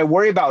what I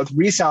worry about with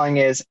reselling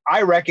is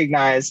I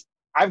recognize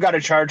I've got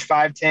to charge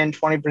 5, 10,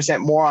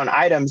 20% more on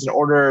items in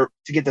order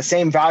to get the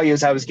same value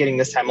as I was getting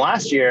this time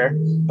last year.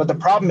 But the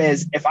problem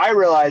is if I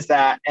realize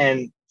that,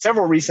 and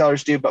several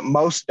resellers do, but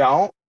most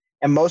don't,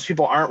 and most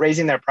people aren't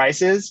raising their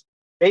prices,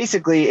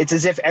 basically it's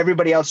as if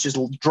everybody else just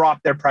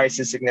dropped their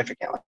prices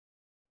significantly.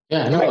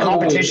 Yeah, and my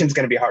competition is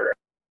going to be harder.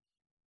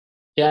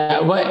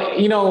 Yeah, but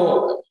you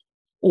know,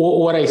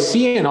 what I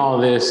see in all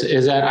this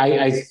is that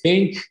I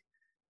think,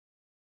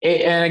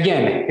 and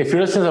again, if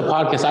you're listening to the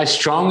podcast, I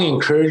strongly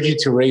encourage you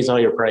to raise all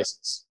your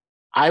prices.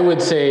 I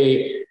would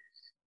say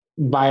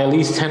by at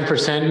least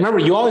 10%. Remember,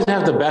 you always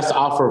have the best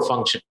offer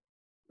function,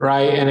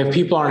 right? And if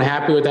people aren't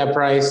happy with that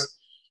price,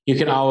 you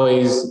can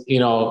always, you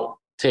know,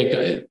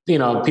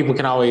 people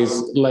can always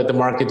let the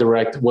market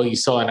direct what you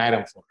sell an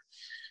item for.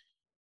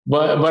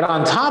 But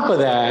on top of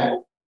that,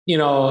 you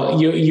know,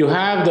 you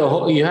have the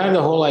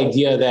whole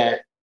idea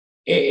that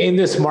in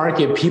this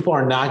market, people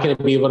are not going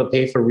to be able to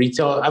pay for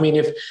retail. I mean,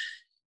 if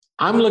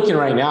I'm looking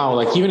right now,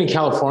 like even in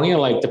California,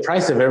 like the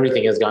price of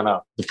everything has gone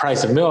up. The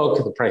price of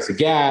milk, the price of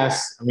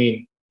gas. I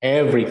mean,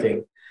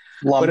 everything.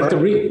 Lumber. But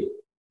if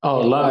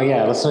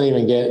yeah, let's not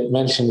even get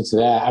mentioned to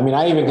that. I mean,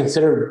 I even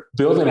consider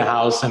building a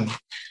house, and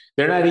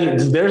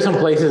there's some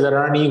places that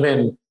aren't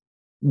even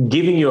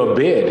giving you a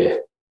bid.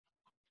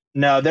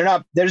 No, they're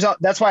not.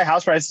 That's why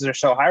house prices are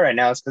so high right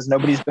now. Is because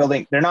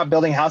they're not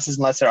building houses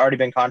unless they're already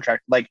been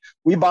contracted. Like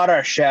we bought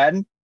our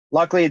shed.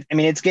 Luckily, I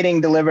mean, it's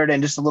getting delivered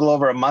in just a little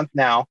over a month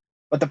now,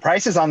 but the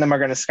prices on them are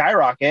going to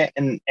skyrocket.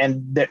 And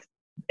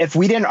if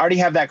we didn't already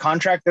have that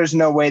contract, there's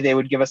no way they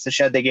would give us the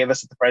shed they gave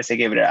us at the price they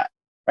gave it at.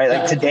 Right.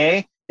 Like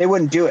today, they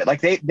wouldn't do it.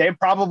 Like they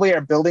probably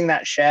are building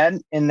that shed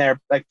in their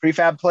like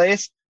prefab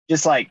place,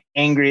 just like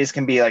angry as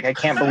can be. Like, I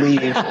can't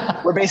believe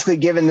we're basically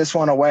giving this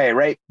one away.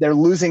 Right. They're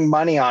losing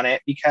money on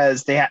it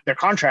because they're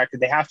contracted.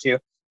 They have to.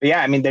 But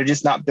yeah, I mean, they're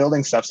just not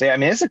building stuff. So yeah, I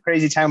mean, it's a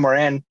crazy time we're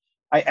in.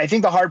 I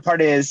think the hard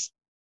part is,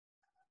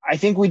 I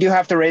think we do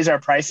have to raise our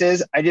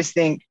prices. I just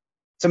think,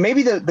 so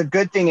maybe the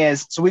good thing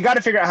is, so we got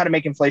to figure out how to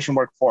make inflation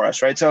work for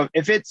us, right? So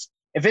if it's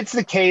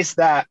the case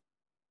that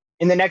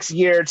in the next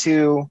year or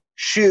two,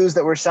 shoes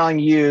that we're selling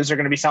used are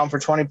going to be selling for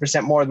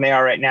 20% more than they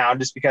are right now,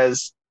 just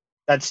because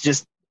that's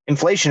just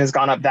inflation has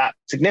gone up that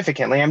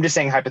significantly. I'm just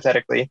saying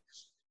hypothetically,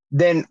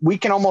 then we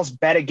can almost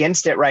bet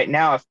against it right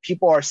now. If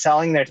people are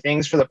selling their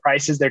things for the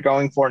prices they're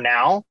going for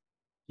now,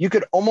 you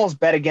could almost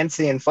bet against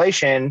the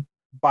inflation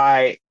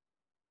by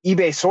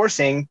eBay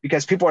sourcing,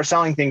 because people are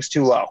selling things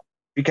too low,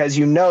 because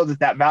you know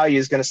that value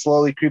is going to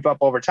slowly creep up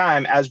over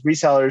time as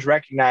resellers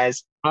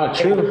recognize,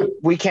 hey,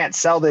 we can't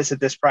sell this at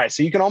this price.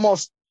 So you can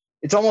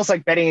it's almost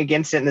like betting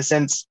against it in the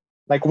sense,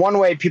 like one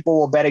way people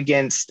will bet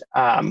against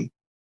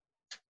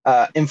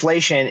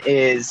inflation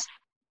is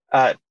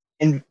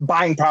in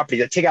buying property,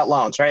 to take out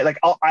loans, right? Like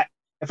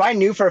if I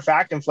knew for a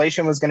fact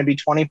inflation was going to be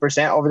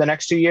 20% over the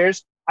next 2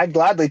 years, I'd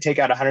gladly take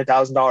out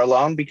 $100,000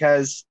 loan,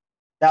 because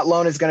that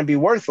loan is going to be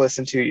worthless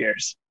in 2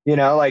 years. You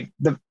know, like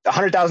the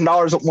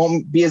 $100,000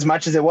 won't be as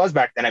much as it was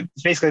back then.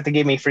 It's basically like they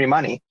gave me free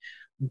money.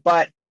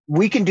 But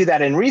we can do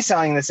that in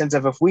reselling, in the sense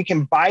of if we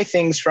can buy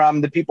things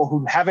from the people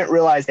who haven't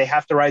realized they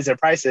have to raise their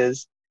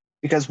prices,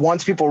 because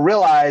once people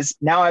realize,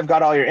 now I've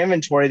got all your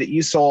inventory that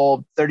you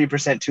sold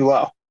 30% too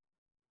low.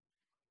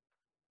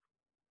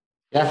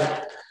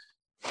 Yeah,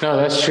 no,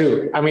 that's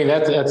true. I mean,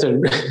 that's I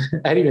didn't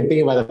even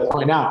think about that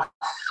point now.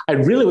 I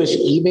really wish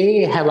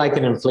eBay had like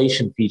an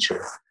inflation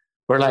feature,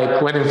 where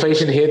like when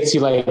inflation hits,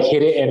 you like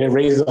hit it and it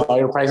raises all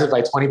your prices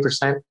by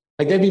 20%.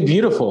 Like that'd be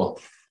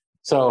beautiful.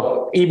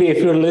 So eBay, if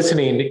you're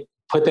listening,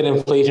 put that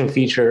inflation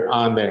feature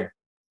on there.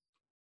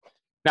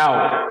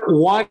 Now,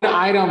 one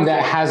item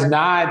that has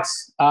not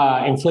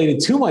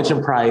inflated too much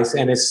in price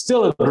and is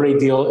still a great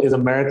deal is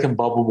American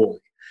Bubble Boy.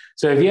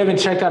 So if you haven't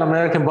checked out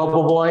American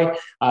Bubble Boy,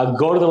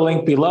 go to the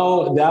link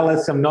below. That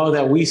lets them know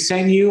that we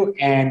sent you,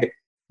 and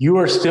you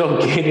are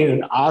still getting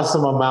an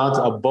awesome amount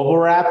of bubble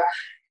wrap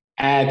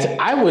at,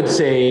 I would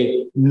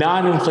say,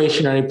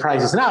 non-inflationary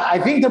prices. Now, I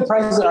think the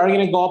prices are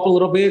going to go up a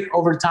little bit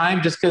over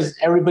time, just because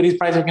everybody's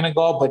prices are going to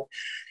go up. But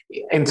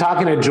in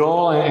talking to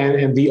Joel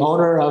and the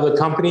owner of the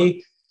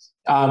company,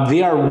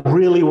 they are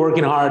really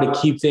working hard to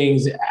keep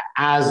things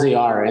as they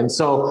are. And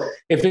so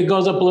if it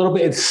goes up a little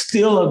bit, it's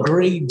still a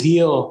great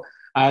deal.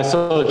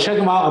 So check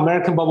them out,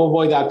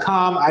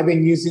 AmericanBubbleBoy.com. I've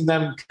been using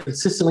them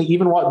consistently,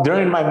 even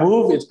during my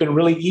move. It's been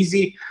really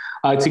easy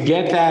to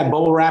get that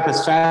bubble wrap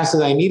as fast as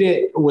I need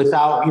it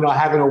without,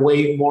 having to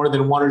wait more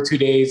than 1 or 2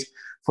 days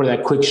for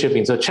that quick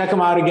shipping. So check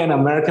them out again,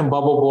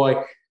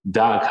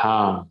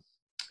 AmericanBubbleBoy.com.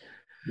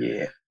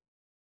 Yeah.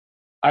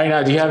 All right,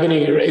 now,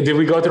 did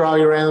we go through all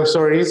your random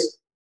stories?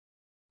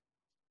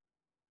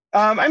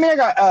 I mean, I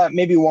got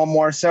maybe one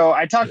more. So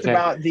I talked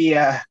about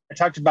the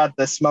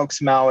smoke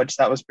smell, which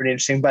that was pretty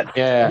interesting. But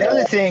the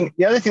other thing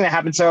that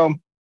happened. So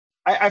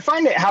I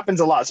find it happens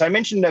a lot. So I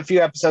mentioned a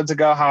few episodes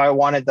ago how I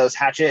wanted those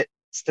hatchets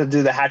to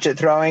do the hatchet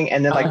throwing.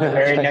 And then like the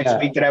very next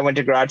week that I went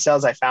to garage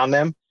sales, I found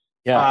them.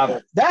 Yeah.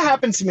 That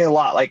happens to me a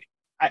lot. Like,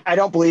 I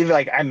don't believe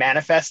like I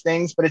manifest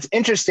things, but it's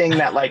interesting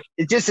that like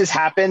it just has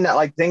happened that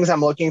like things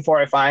I'm looking for,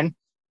 I find.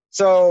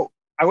 So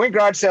I went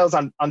garage sales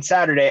on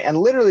Saturday, and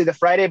literally the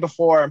Friday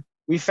before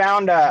we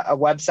found a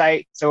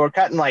website. So we're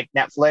cutting like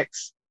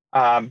Netflix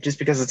just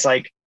because it's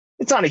like,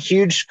 it's not a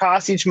huge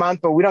cost each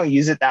month, but we don't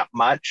use it that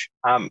much.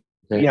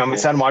 You know, my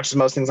son watches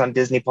most things on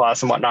Disney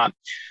Plus and whatnot.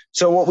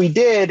 So what we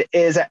did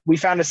is we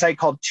found a site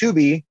called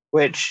Tubi,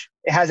 which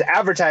it has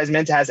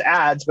advertisements, it has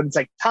ads, but it's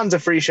like tons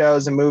of free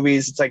shows and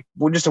movies. It's like,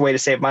 we're just a way to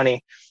save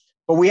money,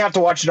 but we have to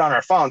watch it on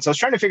our phone. So I was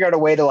trying to figure out a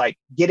way to like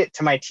get it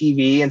to my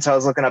TV. And so I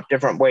was looking up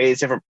different ways,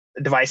 different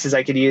devices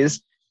I could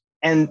use.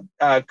 And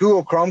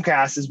Google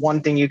Chromecast is one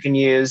thing you can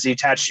use. You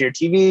attach to your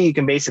TV, you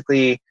can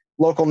basically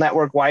local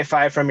network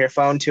Wi-Fi from your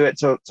phone to it.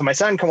 So my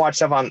son can watch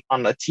stuff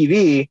on the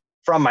TV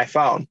from my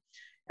phone.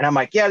 And I'm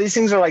like, yeah, these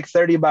things are like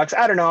 $30.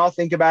 I don't know. I'll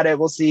think about it.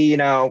 We'll see. You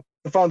know,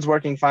 the phone's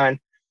working fine.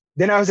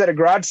 Then I was at a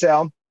garage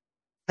sale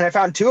and I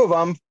found two of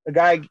them. The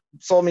guy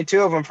sold me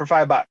two of them for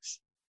 $5. And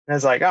I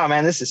was like, oh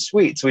man, this is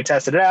sweet. So we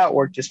tested it out,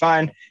 worked just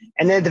fine.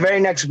 And then at the very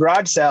next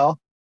garage sale,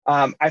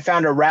 I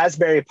found a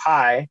Raspberry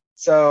Pi.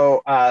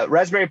 So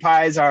Raspberry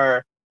Pis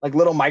are like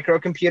little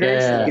microcomputers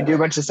that you can do a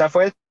bunch of stuff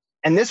with.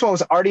 And this one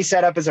was already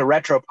set up as a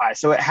RetroPie.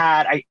 So it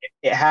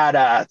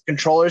had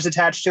controllers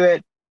attached to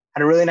it,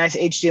 had a really nice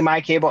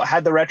HDMI cable. It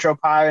had the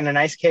RetroPie in a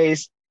nice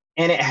case,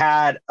 and it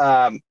had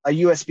a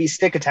USB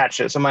stick attached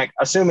to it. So I'm like,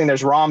 assuming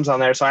there's ROMs on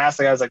there. So I asked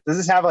the guy, I was like, does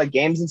this have like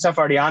games and stuff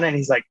already on it? And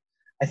he's like,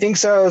 I think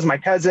so. It's my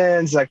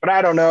cousin's. He's like, but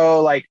I don't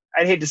know. Like,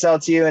 I'd hate to sell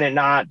it to you and it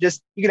not.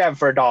 Just, you could have it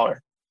for $1.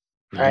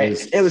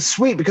 Nice. Right. It was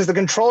sweet because the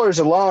controllers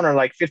alone are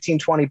like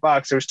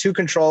 $15-$20. There's two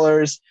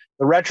controllers,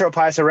 the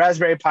RetroPie, so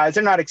Raspberry Pis,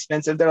 they're not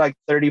expensive. They're like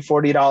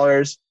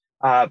 $30-$40.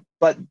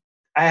 But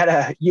I had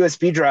a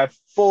USB drive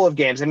full of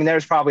games. I mean,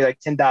 there's probably like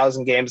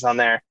 10,000 games on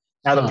there.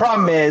 Now, the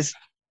problem is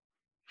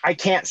I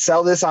can't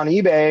sell this on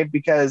eBay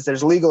because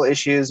there's legal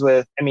issues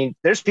with, I mean,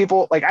 there's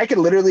people like I could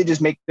literally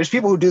just there's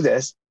people who do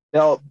this.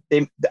 I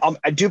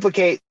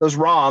duplicate those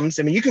ROMs.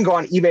 I mean, you can go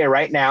on eBay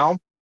right now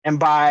and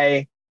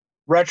buy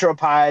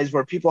RetroPies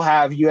where people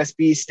have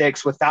USB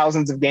sticks with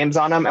thousands of games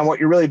on them. And what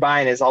you're really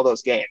buying is all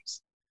those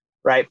games.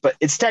 Right. But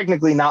it's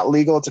technically not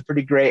legal. It's a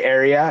pretty gray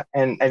area.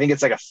 And I think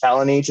it's like a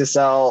felony to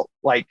sell,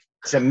 like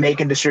to make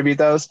and distribute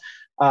those.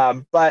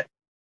 But,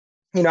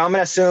 you know, I'm going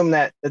to assume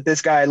that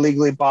this guy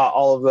legally bought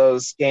all of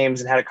those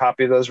games and had a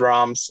copy of those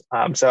ROMs.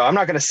 So I'm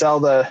not going to sell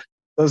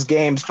those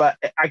games, but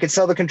I could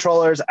sell the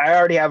controllers. I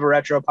already have a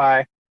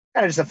RetroPie, kind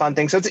of just a fun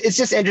thing. So it's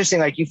just interesting.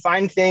 Like you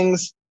find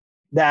things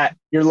that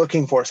you're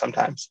looking for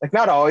sometimes, like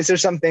not always.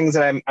 There's some things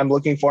that I'm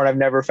looking for and I've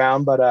never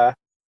found, but,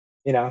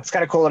 you know, it's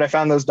kind of cool that I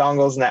found those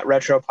dongles and that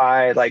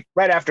RetroPie, like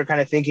right after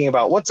kind of thinking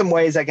about what's some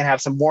ways I can have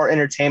some more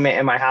entertainment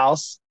in my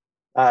house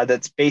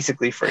that's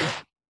basically free.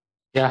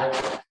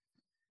 Yeah.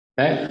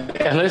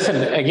 And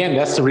listen, again,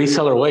 that's the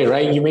reseller way,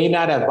 right? You may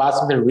not have bought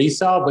something to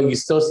resell, but you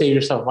still save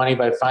yourself money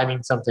by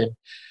finding something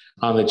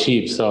on the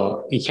cheap.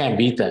 So you can't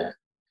beat that.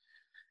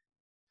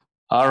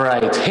 All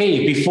right.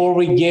 Hey, before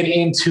we get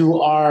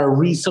into our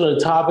reseller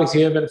topics, if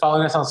you have been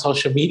following us on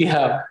social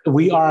media,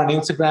 we are on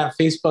Instagram,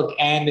 Facebook,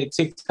 and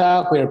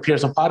TikTok. We are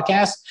Pearsall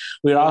Podcast.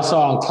 We are also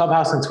on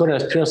Clubhouse and Twitter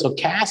as Pearsall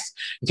Cast.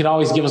 You can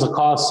always give us a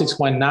call,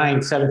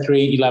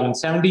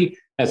 619-738-1170.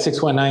 That's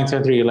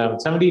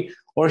 619-738-1170.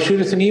 Or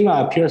shoot us an email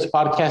at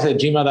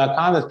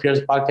pearsallpodcast@gmail.com. That's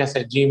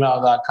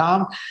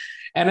pearsallpodcast@gmail.com.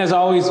 And as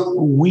always,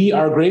 we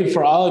are grateful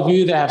for all of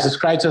you that have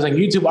subscribed to us on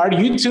YouTube. Our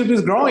YouTube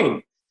is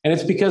growing. And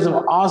it's because of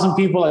awesome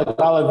people like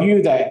all of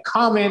you that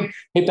comment,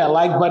 hit that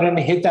like button,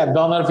 hit that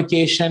bell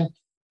notification,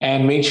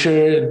 and make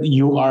sure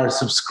you are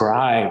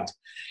subscribed.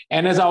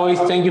 And as always,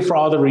 thank you for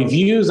all the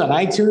reviews on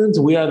iTunes.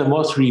 We are the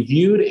most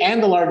reviewed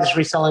and the largest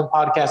reselling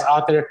podcast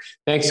out there.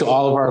 Thanks to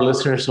all of our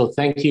listeners. So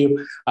thank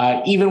you.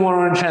 Even when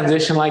we're in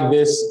transition like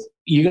this,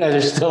 you guys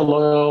are still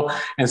loyal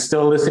and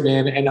still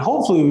listening, and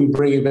hopefully we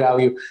bring you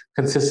value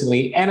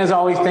consistently. And as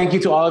always, thank you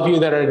to all of you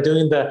that are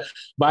doing the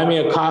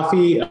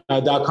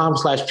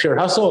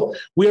buymeacoffee.com/purehustle.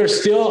 We are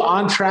still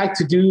on track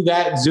to do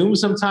that Zoom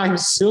sometime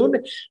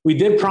soon. We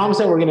did promise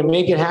that we're going to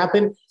make it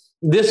happen.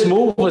 This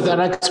move was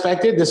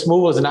unexpected. This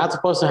move was not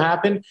supposed to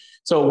happen.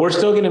 So we're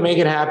still going to make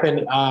it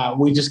happen.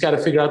 We just got to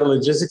figure out the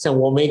logistics, and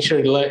we'll make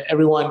sure to let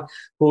everyone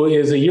who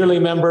is a yearly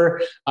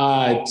member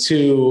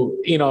to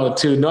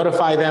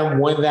notify them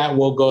when that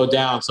will go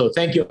down. So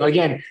thank you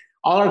again.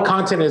 All our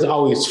content is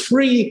always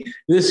free.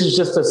 This is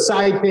just a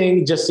side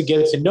thing just to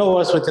get to know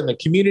us within the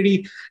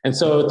community. And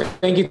so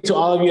thank you to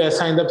all of you that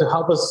signed up to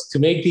help us to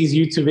make these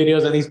YouTube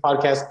videos and these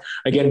podcasts.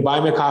 Again,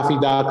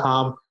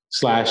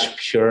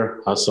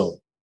 buymeacoffee.com/purehustle.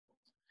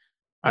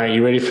 All right,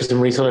 you ready for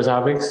some reseller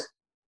topics?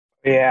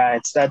 Yeah,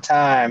 it's that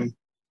time.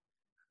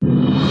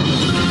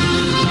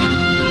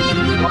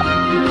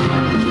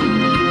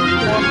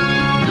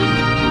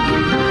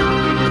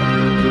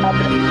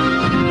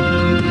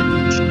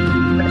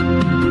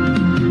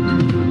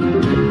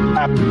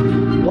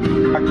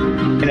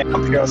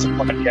 Joseph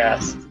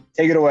podcast.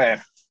 Take it away.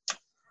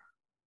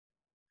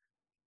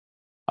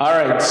 All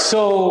right.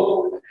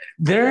 So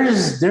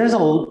there's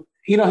a,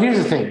 here's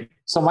the thing.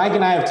 So Mike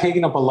and I have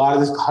taken up a lot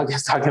of this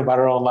podcast talking about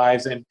our own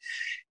lives.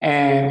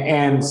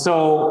 And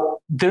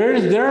so there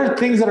are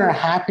things that are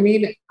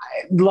happening. A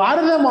lot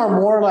of them are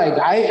more like,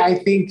 I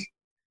think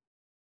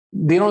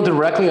they don't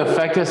directly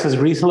affect us as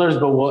resellers,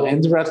 but will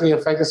indirectly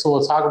affect us. So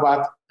we'll talk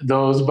about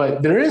those.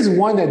 But there is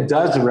one that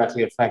does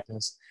directly affect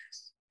us.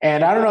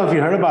 And I don't know if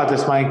you heard about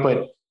this, Mike,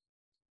 but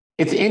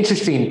it's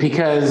interesting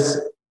because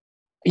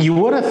you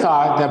would have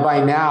thought that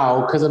by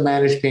now, because of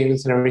managed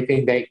payments and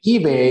everything, that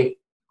eBay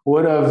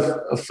would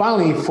have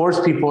finally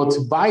forced people to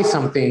buy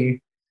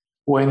something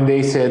when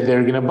they said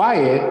they're going to buy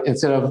it,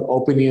 instead of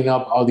opening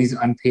up all these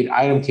unpaid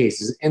item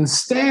cases.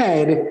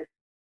 Instead,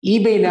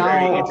 eBay now...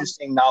 Very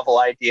interesting, novel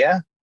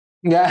idea.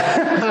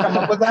 Yeah. Come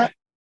up with that?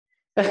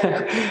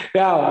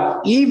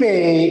 Now,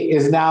 eBay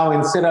is now,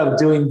 instead of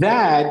doing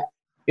that,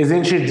 is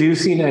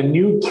introducing a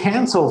new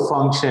cancel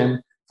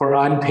function for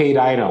unpaid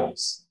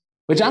items,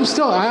 which I'm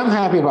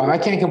happy about. I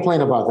can't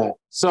complain about that.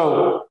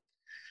 So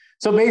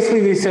basically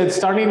they said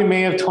starting in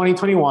May of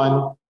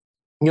 2021,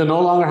 you'll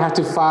no longer have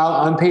to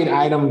file unpaid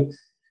item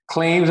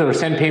claims or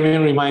send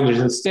payment reminders.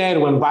 Instead,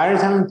 when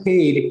buyers haven't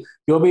paid,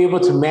 you'll be able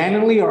to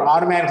manually or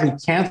automatically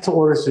cancel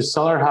orders through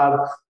Seller Hub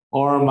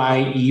or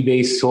My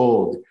eBay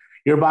Sold.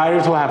 Your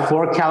buyers will have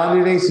 4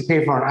 calendar days to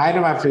pay for an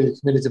item after they're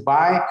committed to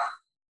buy.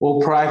 We'll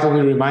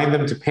proactively remind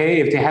them to pay.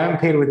 If they haven't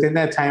paid within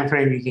that time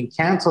frame, you can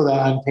cancel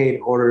that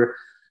unpaid order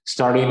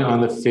starting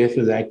on the 5th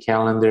of that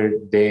calendar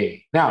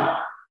day. Now,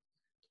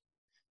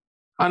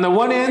 on the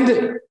one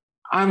end,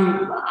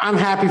 I'm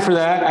happy for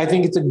that. I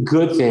think it's a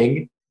good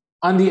thing.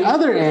 On the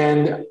other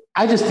end,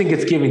 I just think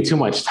it's giving too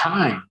much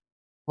time.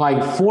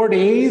 Like 4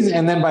 days,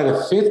 and then by the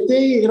 5th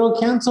day, it'll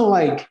cancel.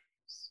 Like,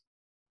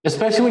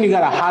 especially when you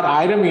got a hot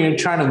item and you're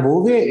trying to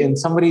move it, and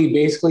somebody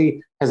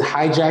basically has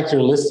hijacked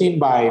your listing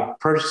by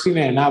purchasing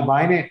it and not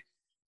buying it.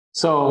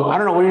 So I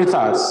don't know. What are your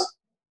thoughts?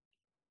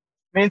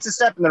 I mean, it's a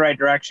step in the right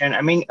direction.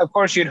 I mean, of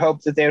course, you'd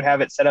hope that they would have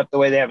it set up the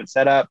way they have it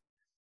set up,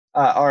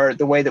 or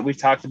the way that we've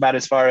talked about,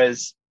 as far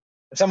as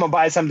if someone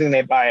buys something,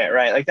 they buy it,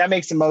 right? Like, that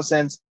makes the most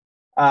sense.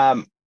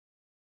 I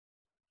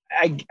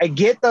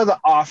get, though, the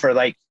offer.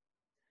 Like,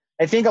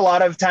 I think a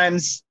lot of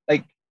times,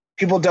 like,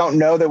 people don't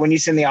know that when you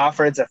send the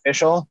offer, it's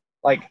official.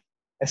 Like,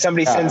 if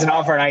somebody sends an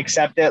offer and I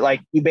accept it,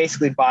 like, you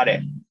basically bought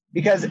it.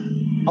 Because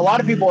a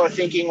lot of people are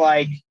thinking,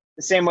 like,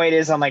 the same way it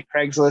is on, like,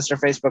 Craigslist or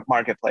Facebook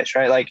Marketplace,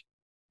 right? Like,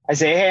 I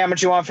say, hey, how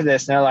much you want for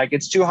this? And they're like,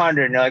 it's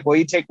 200. And they're like, well,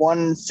 you take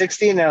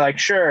 160. And they're like,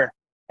 sure.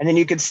 And then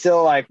you could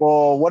still, like,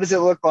 well, what does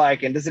it look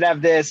like? And does it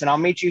have this? And I'll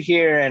meet you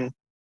here. And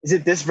is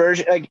it this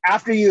version? Like,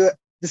 after you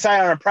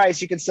decide on a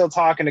price, you can still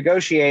talk and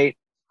negotiate.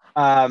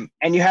 And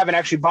you haven't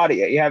actually bought it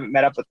yet. You haven't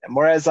met up with them.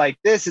 Whereas, like,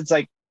 this, it's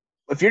like,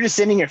 if you're just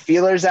sending your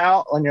feelers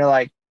out and you're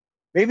like,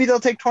 maybe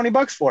they'll take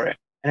 $20 for it.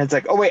 And it's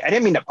like, oh, wait, I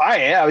didn't mean to buy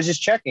it. I was just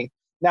checking.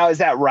 Now, is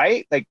that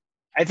right? Like,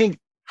 I think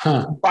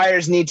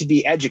buyers need to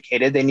be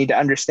educated. They need to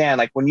understand,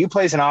 like, when you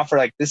place an offer,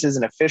 like, this is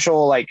an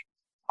official, like,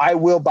 I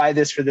will buy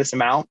this for this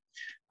amount.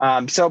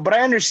 But I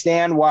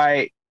understand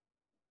why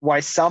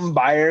some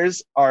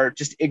buyers are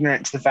just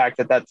ignorant to the fact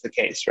that that's the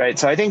case, right?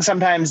 So I think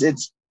sometimes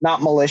it's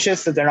not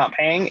malicious that they're not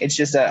paying. It's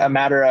just a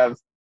matter of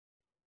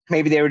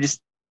maybe they were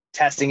just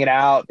testing it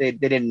out. They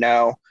didn't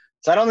know.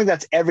 So I don't think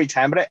that's every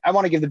time, but I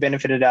want to give the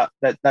benefit of doubt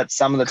that that's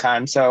some of the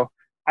time. So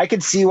I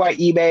could see why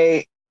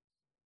eBay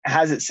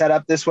has it set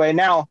up this way.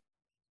 Now,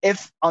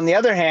 if on the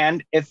other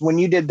hand, if when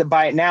you did the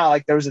buy it now,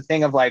 like, there was a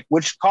thing of like,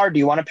 which card do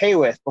you want to pay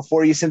with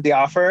before you sent the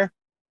offer?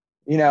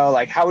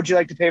 Like, how would you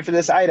like to pay for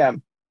this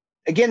item?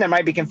 Again, there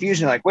might be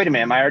confusion. Like, wait a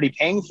minute, am I already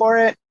paying for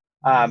it?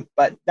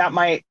 But that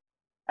might,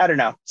 I don't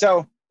know.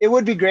 So it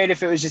would be great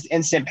if it was just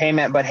instant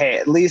payment, but hey,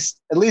 at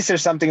least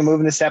there's something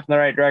moving the step in the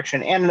right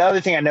direction. And another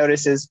thing I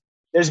noticed is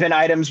there's been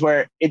items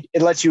where it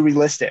lets you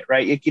relist it,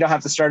 right? You don't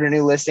have to start a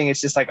new listing.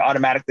 It's just like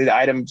automatically the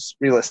item's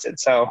relisted.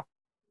 So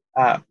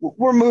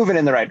we're moving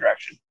in the right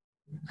direction.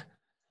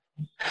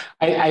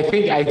 I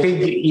think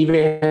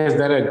eBay has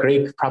done a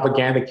great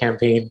propaganda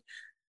campaign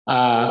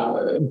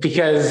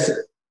because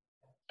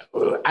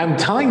I'm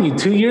telling you,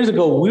 2 years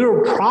ago, we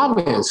were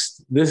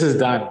promised this is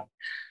done.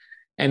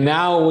 And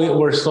now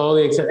we're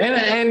slowly accepting.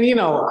 And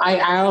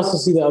I also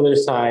see the other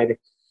side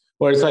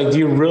where it's like, do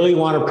you really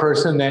want a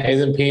person that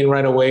isn't paying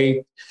right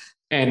away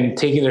and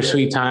taking their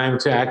sweet time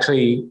to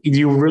actually, do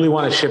you really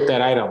want to ship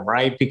that item,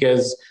 right?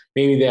 Because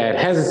maybe they had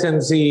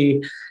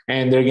hesitancy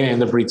and they're going to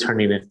end up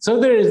returning it. So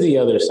there is the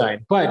other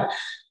side. But,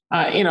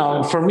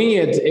 for me,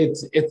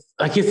 it's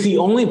like, it's the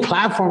only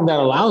platform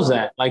that allows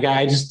that. Like,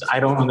 I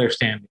don't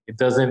understand. It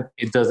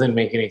doesn't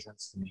make any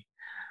sense to me.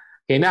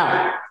 Okay,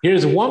 now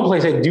here's one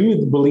place I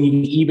do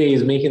believe eBay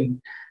is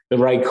making the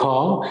right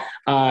call.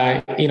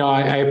 I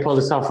pulled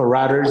this off for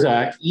Routers.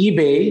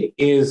 eBay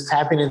is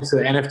tapping into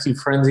the NFT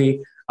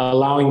frenzy,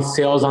 allowing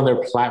sales on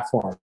their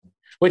platform,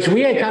 which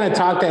we had kind of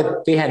talked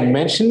that they had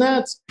mentioned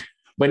that,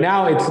 but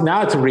now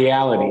it's a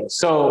reality.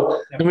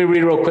 So let me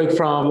read real quick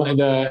from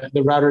the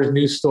Routers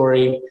news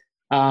story.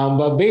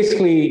 But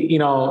basically,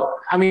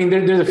 I mean,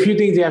 there's a few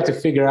things you have to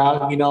figure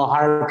out. How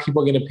are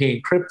people going to pay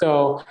in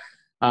crypto?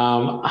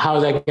 How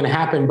is that going to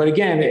happen? But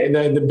again,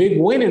 the big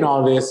win in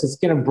all this is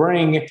going to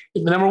bring,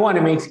 number one,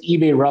 it makes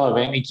eBay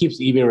relevant. It keeps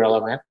eBay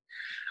relevant.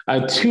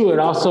 Two, it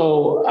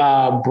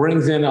also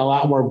brings in a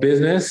lot more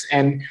business.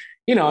 And,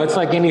 it's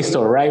like any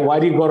store, right? Why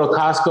do you go to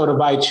Costco to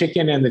buy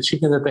chicken and the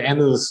chicken's at the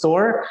end of the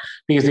store?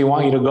 Because they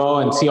want you to go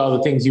and see all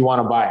the things you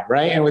want to buy,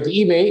 right? And with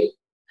eBay,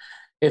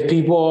 if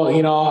people,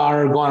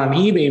 are going on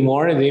eBay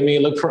more, they may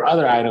look for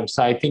other items.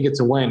 So I think it's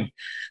a win.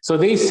 So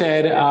they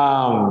said,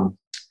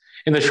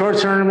 in the short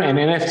term, an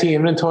NFT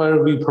inventory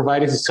will be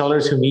provided to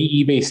sellers who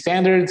meet eBay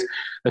standards,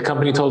 the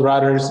company told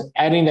Reuters,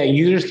 adding that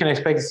users can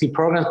expect to see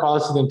programs,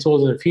 policies, and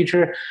tools in the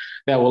future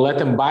that will let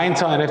them buy and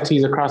sell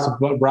NFTs across a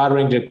broad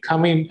range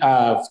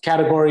of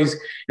categories.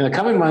 In the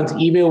coming months,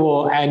 eBay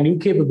will add new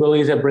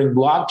capabilities that bring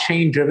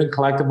blockchain-driven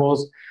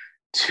collectibles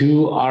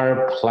to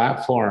our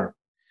platform.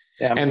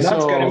 Yeah, and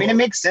that's good. I mean, it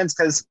makes sense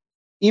because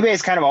eBay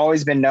has kind of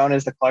always been known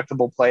as the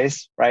collectible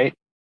place, right?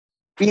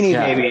 Beanie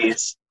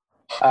Babies,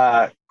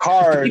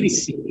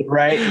 cards,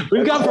 right?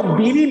 We've gone from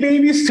Beanie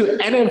Babies to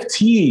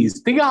NFTs.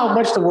 Think of how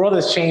much the world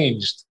has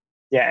changed.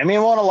 Yeah, I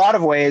mean, well, in a lot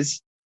of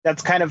ways,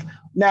 that's kind of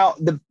now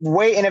the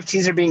way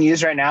NFTs are being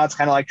used right now. It's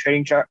kind of like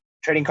trading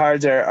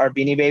cards or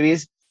Beanie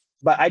Babies.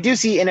 But I do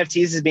see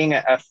NFTs as being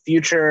a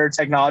future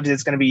technology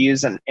that's going to be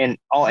used in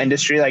all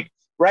industry. Like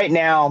right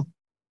now,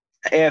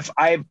 if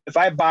I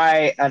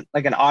buy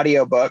an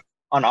audiobook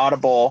on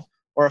Audible,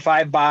 or if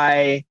I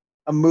buy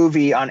a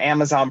movie on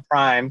Amazon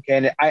Prime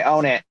and I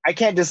own it, I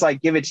can't just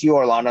like give it to you,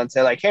 Orlando, and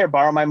say like, here,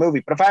 borrow my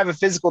movie. But if I have a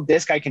physical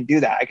disc, I can do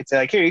that. I could say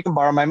like, here, you can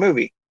borrow my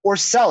movie or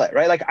sell it,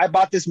 right? Like I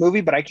bought this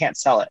movie, but I can't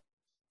sell it.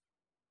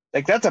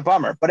 Like that's a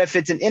bummer. But if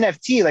it's an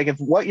NFT, like if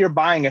what you're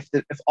buying, if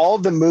all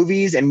of the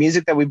movies and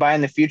music that we buy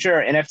in the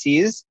future are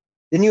NFTs,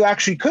 then you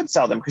actually could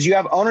sell them because you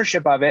have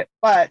ownership of it.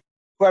 But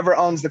whoever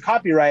owns the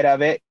copyright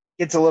of it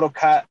gets a little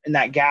cut in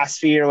that gas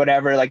fee or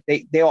whatever. Like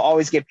they'll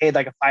always get paid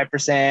like a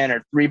 5%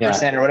 or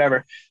 3% or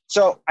whatever.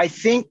 So I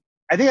think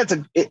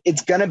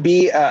it's going to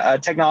be a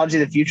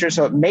technology of the future.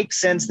 So it makes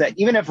sense that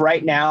even if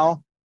right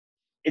now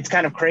it's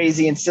kind of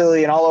crazy and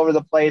silly and all over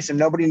the place and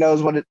nobody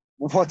knows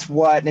what's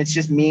what, and it's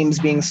just memes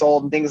being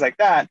sold and things like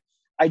that,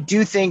 I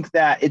do think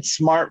that it's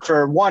smart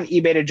for one,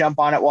 eBay to jump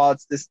on it while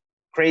it's this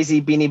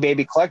crazy Beanie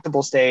Baby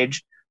collectible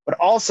stage. But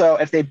also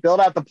if they build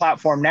out the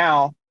platform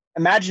now,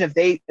 imagine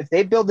if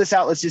they build this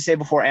out, let's just say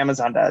before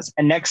Amazon does,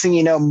 and next thing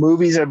you know,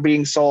 movies are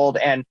being sold.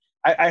 And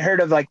I heard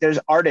of like, there's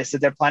artists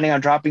that they're planning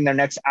on dropping their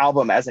next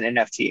album as an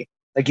NFT.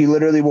 Like you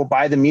literally will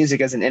buy the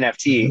music as an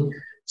NFT. Mm-hmm.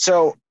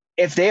 So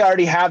if they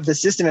already have the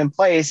system in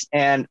place,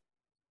 and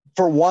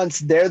for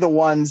once they're the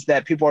ones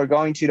that people are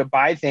going to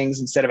buy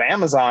things instead of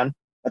Amazon,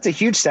 that's a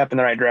huge step in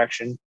the right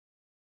direction.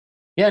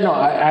 Yeah, no,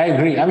 I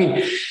agree. I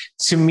mean,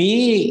 to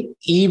me,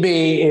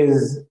 eBay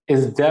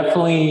is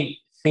definitely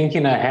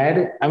thinking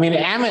ahead. I mean,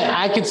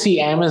 I could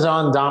see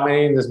Amazon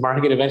dominating this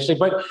market eventually,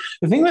 but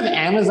the thing with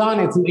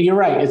Amazon, you're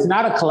right, it's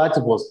not a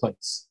collectibles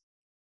place,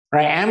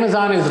 right?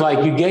 Amazon is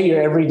like, you get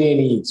your everyday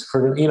needs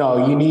for, you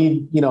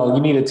need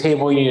a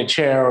table, you need a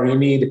chair, or you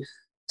need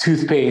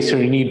toothpaste, or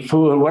you need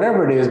food, or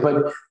whatever it is.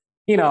 But,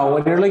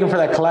 when you're looking for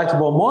that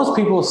collectible, most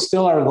people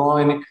still are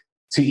going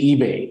to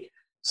eBay.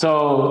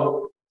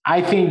 So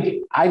I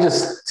think I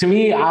was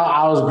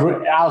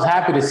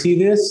happy to see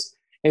this.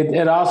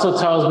 It also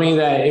tells me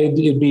that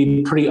it'd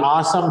be pretty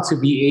awesome to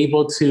be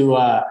able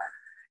to,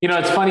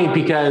 it's funny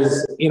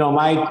because,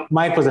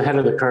 Mike was ahead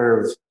of the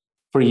curve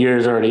for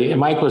years already.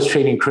 And Mike was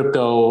trading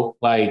crypto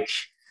like,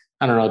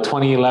 I don't know,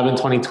 2011,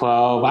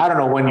 2012. I don't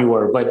know when you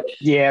were, but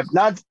yeah,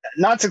 not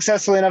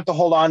successfully enough to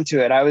hold on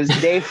to it. I was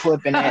day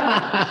flipping it.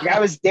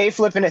 I was day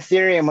flipping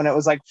Ethereum when it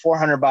was like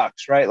 $400,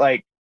 right?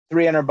 Like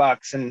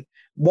 $300. And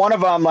one of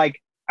them, like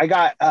I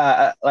got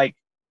like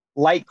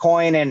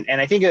Litecoin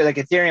and I think it was like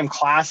Ethereum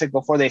Classic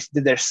before they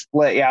did their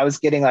split. Yeah, I was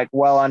getting like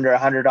well under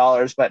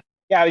 $100, but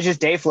yeah, I was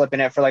just day flipping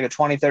it for like a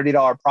 $20,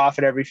 $30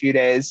 profit every few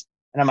days.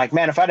 And I'm like,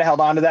 man, if I'd have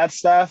held on to that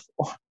stuff,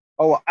 I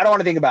don't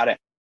want to think about it.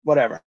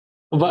 Whatever.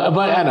 But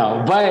I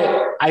know,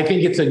 but I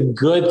think it's a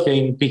good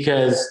thing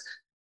because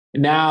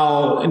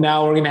now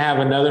we're going to have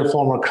another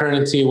form of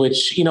currency,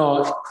 which,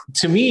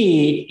 to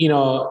me,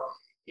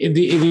 it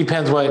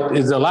depends what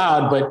is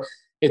allowed, but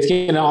it's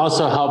going to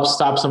also help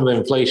stop some of the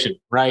inflation,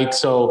 right?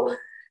 So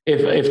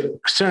if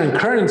certain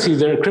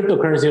currencies or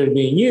cryptocurrencies are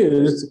being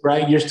used,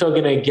 right, you're still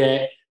going to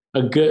get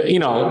a good,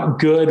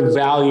 good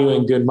value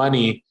and good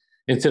money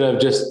instead of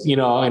just,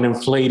 an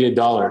inflated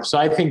dollar. So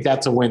I think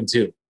that's a win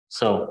too.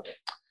 So,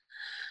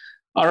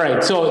 all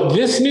right. So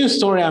this new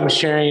story I'm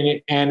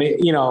sharing, and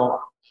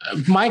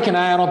Mike and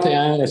I don't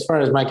think, as far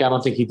as Mike, I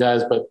don't think he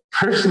does, but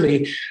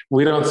personally,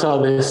 we don't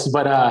sell this,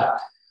 but,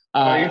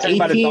 you're talking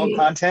about adult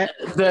content?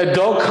 The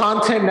adult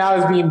content now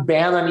is being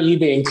banned on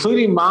eBay,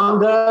 including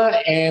manga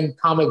and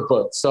comic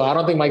books. So I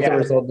don't think Mike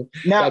ever sold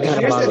that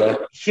kind of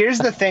manga. Here's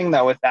the thing,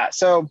 though, with that.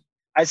 So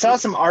I saw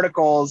some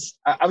articles.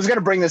 I was going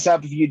to bring this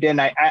up if you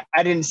didn't.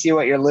 I didn't see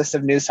what your list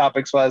of news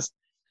topics was.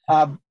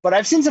 But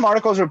I've seen some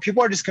articles where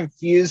people are just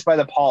confused by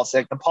the policy.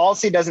 Like the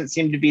policy doesn't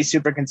seem to be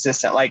super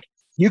consistent. Like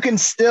you can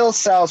still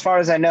sell, as far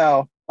as I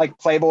know, like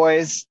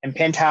Playboys and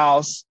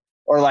Penthouse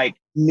or like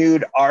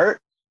nude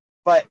art,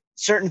 but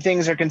certain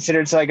things are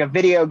considered. So like a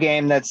video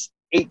game that's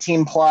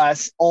 18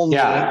 plus only,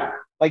 you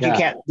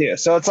can't do.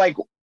 So it's like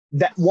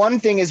that one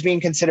thing is being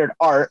considered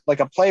art, like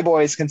a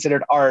Playboy is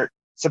considered art,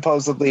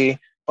 supposedly,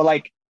 but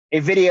like a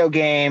video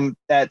game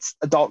that's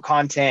adult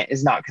content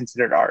is not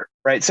considered art,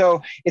 right?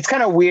 So it's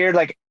kind of weird,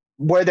 like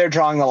where they're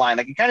drawing the line.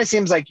 Like it kind of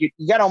seems like you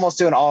got to almost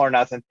do an all or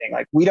nothing thing.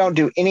 Like we don't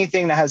do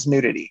anything that has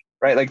nudity,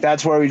 right? Like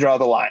that's where we draw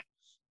the line.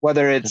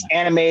 Whether it's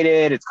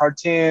animated, it's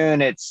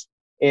cartoon, it's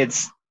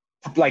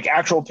like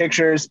actual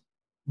pictures,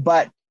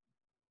 but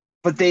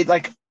they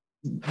like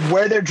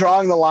where they're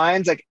drawing the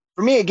lines. Like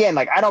for me, again,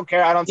 like I don't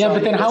care. I don't. Yeah,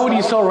 but then how would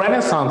you sell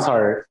Renaissance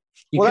art?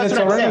 Well, that's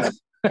what I'm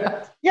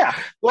saying. Yeah,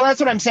 well, that's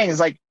what I'm saying. Is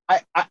like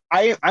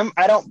I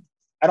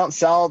don't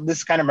sell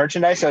this kind of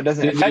merchandise, so it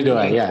doesn't affect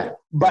me. Yeah.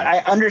 But I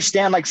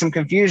understand like some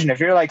confusion. If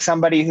you're like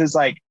somebody who's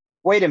like,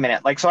 wait a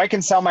minute, like so I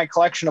can sell my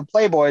collection of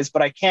Playboys,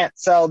 but I can't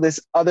sell this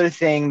other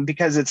thing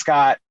because it's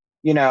got,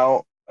 you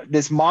know,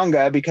 this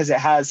manga because it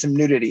has some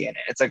nudity in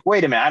it. It's like,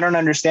 wait a minute, I don't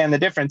understand the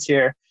difference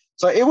here.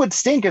 So it would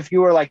stink if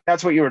you were like,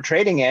 that's what you were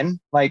trading in.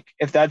 Like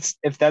if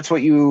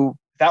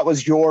that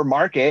was your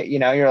market, you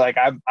know, you're like,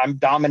 I'm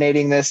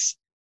dominating this,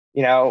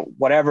 you know,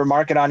 whatever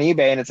market on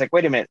eBay. And it's like,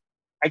 wait a minute,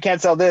 I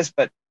can't sell this,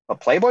 but a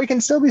Playboy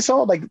can still be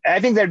sold. Like, I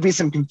think there'd be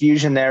some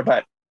confusion there,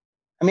 but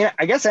I mean,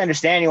 I guess I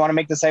understand you want to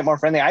make the site more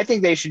friendly. I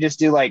think they should just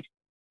do like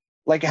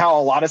how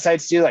a lot of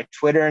sites do, like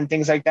Twitter and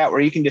things like that,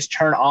 where you can just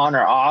turn on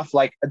or off,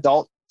 like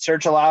adult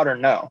search allowed or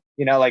no,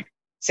 you know, like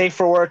safe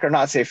for work or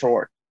not safe for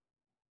work.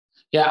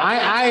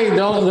 Yeah,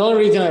 the only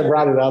reason I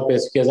brought it up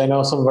is because I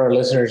know some of our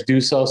listeners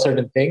do sell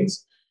certain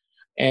things.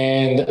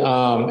 And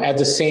at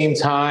the same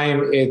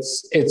time,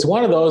 it's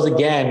one of those,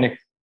 again,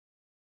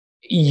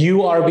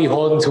 you are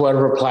beholden to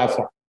whatever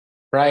platform,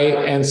 right?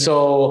 And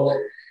so,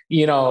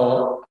 you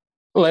know,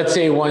 let's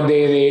say one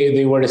day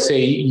they were to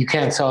say you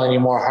can't sell any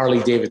more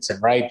Harley Davidson,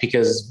 right?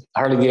 Because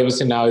Harley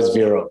Davidson now is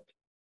Vero,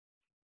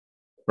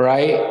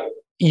 right?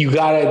 You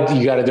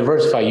gotta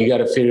diversify. You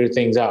gotta figure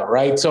things out,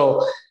 right?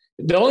 So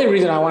the only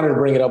reason I wanted to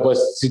bring it up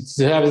was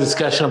to have a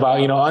discussion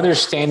about, you know,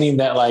 understanding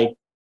that like,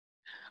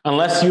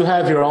 unless you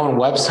have your own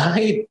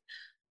website,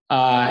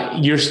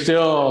 you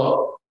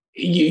still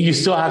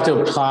have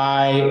to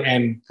apply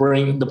and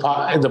bring the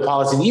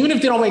policies, even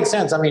if they don't make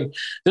sense. I mean,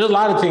 there's a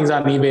lot of things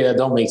on eBay that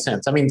don't make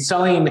sense. I mean,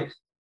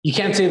 you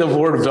can't say the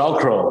word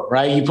Velcro,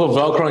 right? You put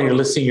Velcro on your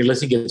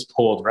listing gets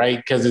pulled, right?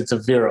 Because it's a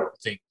Vero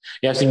thing.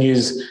 You have to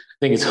use, I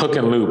think it's hook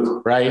and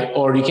loop, right?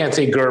 Or you can't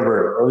say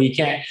Gerber, or you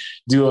can't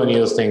do any of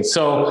those things.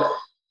 So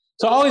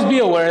always be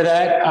aware of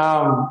that.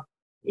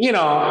 You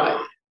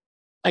know,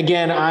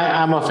 again,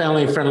 I'm a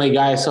family friendly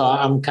guy, so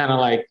I'm kind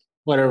of like,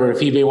 whatever, if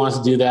eBay wants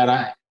to do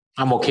that,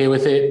 I'm okay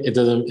with it. It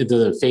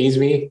doesn't faze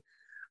me.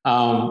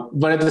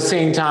 But at the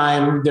same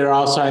time, there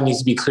also needs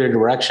to be clear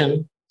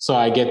direction. So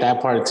I get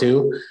that part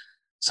too.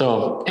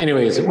 So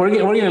anyways, we're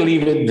going to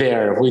leave it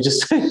there. We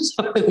just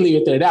leave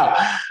it there now.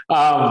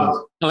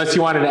 Unless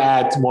you wanted to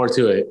add more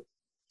to it.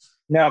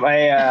 No,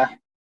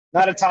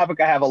 not a topic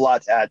I have a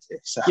lot to add to.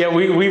 So. Yeah,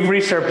 we've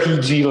reached our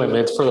PG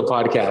limit for the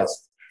podcast.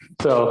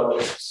 So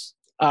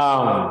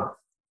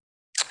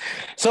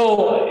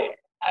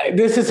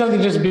this is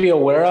something just to be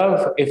aware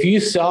of. If you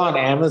sell on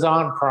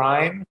Amazon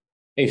Prime,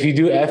 if you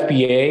do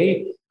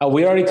FBA,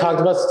 we already talked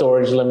about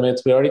storage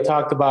limits. We already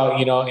talked about,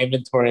 you know,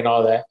 inventory and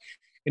all that.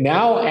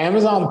 Now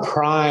Amazon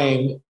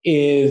Prime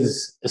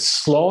is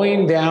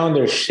slowing down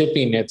their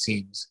shipping, it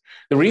seems.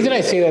 The reason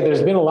I say that,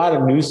 there's been a lot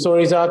of news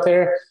stories out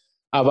there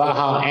about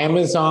how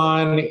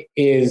Amazon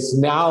is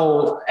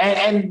now,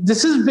 and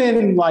this has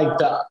been like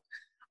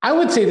I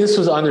would say this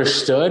was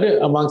understood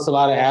amongst a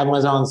lot of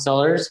Amazon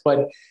sellers,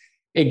 but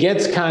it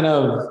gets kind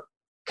of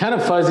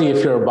fuzzy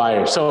if you're a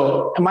buyer.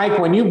 So Mike,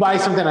 when you buy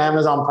something on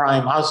Amazon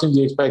Prime, how soon do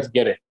you expect to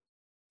get it?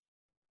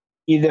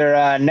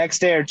 Either next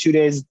day or 2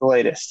 days at the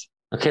latest.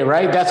 Okay,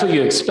 right? That's what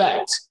you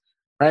expect,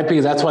 right?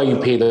 Because that's why you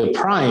pay the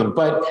Prime.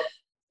 But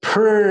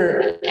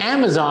per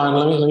Amazon,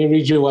 let me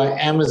read you what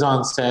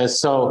Amazon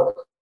says. So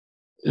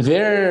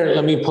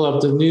let me pull up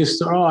the news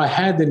story. Oh, I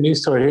had the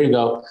news story. Here you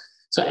go.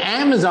 So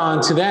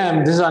Amazon, to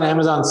them, this is on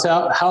Amazon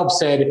Help,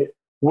 said,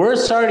 we're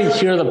starting to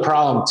hear the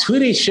problem.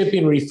 2-day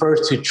shipping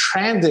refers to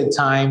transit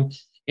time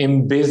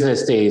in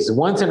business days.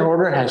 Once an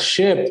order has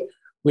shipped,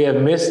 we have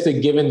missed the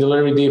given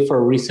delivery date for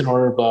a recent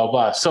order, blah,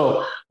 blah.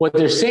 So what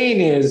they're saying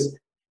is,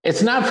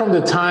 it's not from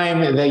the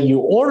time that you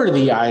order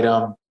the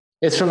item,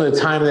 it's from the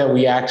time that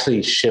we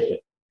actually ship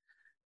it.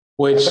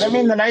 But I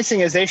mean, the nice thing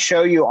is they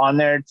show you on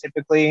there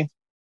typically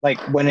like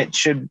when it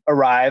should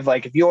arrive.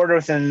 Like if you order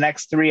within the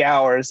next 3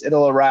 hours,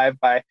 it'll arrive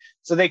by,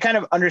 so they kind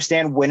of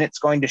understand when it's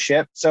going to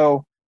ship.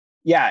 So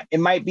yeah, it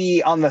might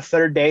be on the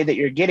third day that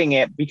you're getting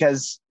it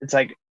because it's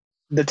like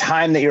the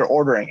time that you're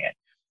ordering it.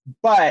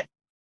 But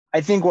I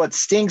think what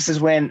stinks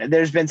is when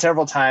there's been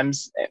several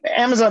times,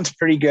 Amazon's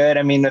pretty good.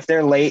 I mean, if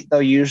they're late,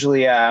 they'll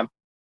usually,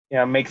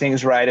 make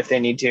things right if they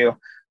need to.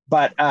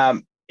 But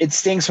it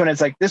stinks when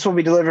it's like, this will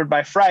be delivered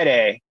by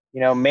Friday,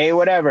 May,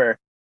 whatever.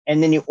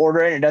 And then you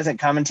order it and it doesn't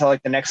come until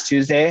like the next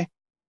Tuesday.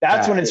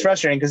 That's when it's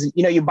frustrating because,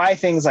 you buy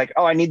things like,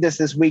 oh, I need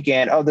this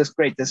weekend. Oh,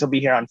 great. This will be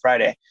here on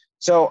Friday.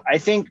 So I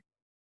think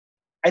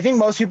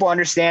most people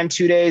understand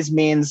 2 days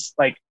means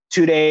like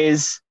 2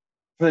 days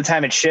from the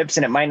time it ships,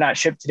 and it might not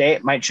ship today.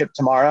 It might ship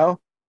tomorrow.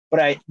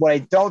 But what I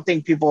don't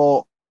think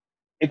people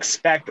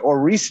expect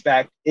or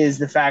respect is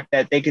the fact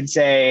that they could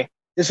say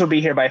this will be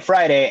here by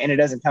Friday and it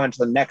doesn't come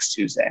until the next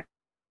Tuesday.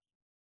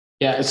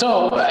 Yeah.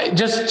 So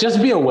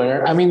just be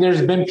aware. I mean,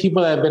 there's been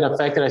people that have been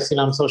affected. I've seen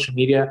on social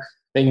media.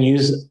 They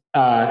use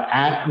not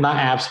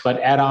apps,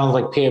 but add-ons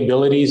like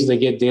Payabilities. They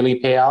get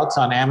daily payouts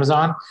on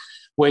Amazon,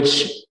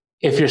 which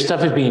if your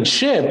stuff is being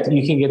shipped,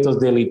 you can get those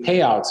daily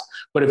payouts.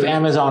 But if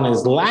Amazon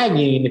is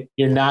lagging,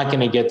 you're not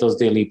going to get those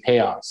daily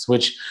payouts,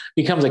 which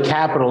becomes a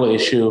capital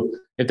issue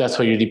if that's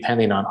what you're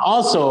depending on.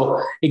 Also,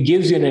 it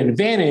gives you an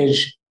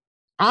advantage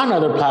on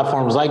other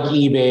platforms like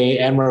eBay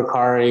and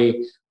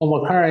Mercari.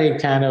 Well, Mercari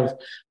kind of,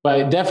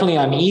 but definitely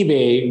on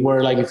eBay,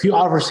 where like if you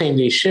offer same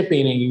day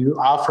shipping and you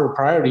offer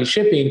priority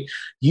shipping,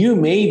 you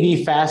may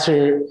be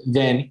faster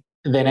than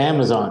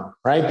Amazon,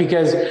 right?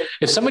 Because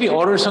if somebody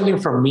orders something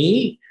from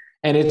me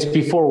and it's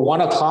before 1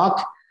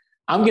 o'clock,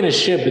 I'm going to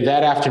ship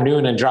that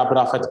afternoon and drop it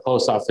off at the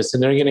post office,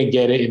 and they're going to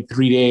get it in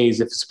 3 days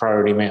if it's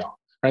priority mail,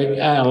 right?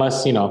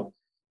 Unless,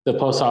 the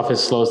post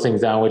office slows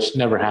things down, which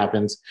never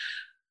happens.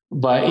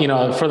 But,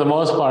 for the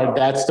most part,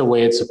 that's the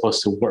way it's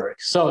supposed to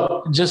work.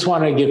 So just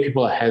want to give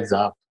people a heads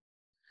up.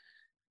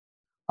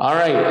 All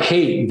right.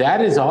 Hey,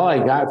 that is all I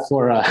got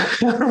for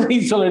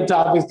reseller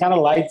topics, kind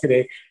of light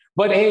today.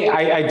 But hey,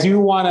 I do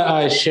want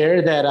to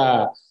share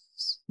that,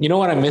 you know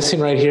what I'm missing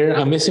right here?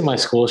 I'm missing my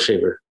skull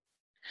shaver.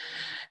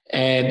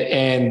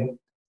 And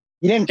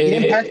you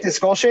didn't pack the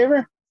skull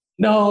shaver?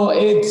 No,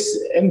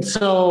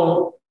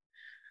 so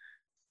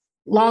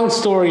long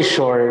story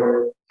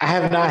short, I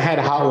have not had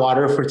hot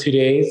water for 2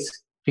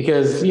 days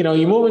because, you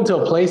move into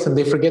a place and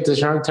they forget to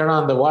turn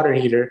on the water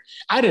heater.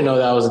 I didn't know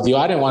that was a deal.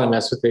 I didn't want to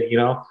mess with it,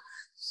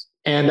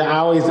 and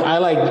I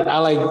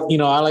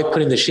like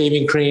putting the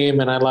shaving cream,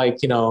 and I like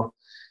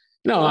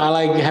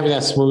having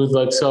that smooth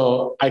look.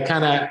 So I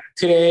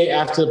today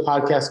after the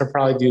podcast, I'll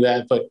probably do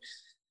that. But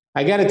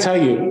I got to tell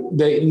you,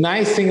 the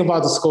nice thing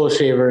about the skull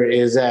shaver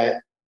is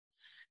that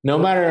no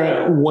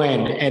matter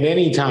when, at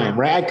any time,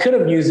 right? I could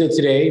have used it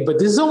today, but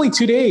this is only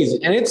 2 days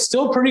and it's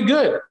still pretty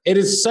good. It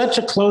is such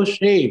a close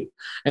shave.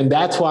 And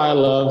that's why I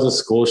love the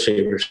skull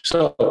shaver.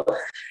 So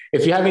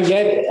if you haven't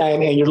yet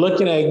and you're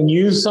looking to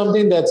use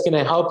something that's going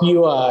to help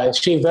you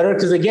shave better,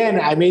 because again,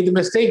 I made the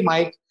mistake,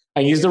 Mike. I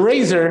used a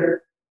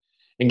razor.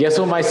 And guess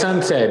what my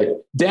son said?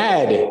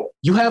 Dad,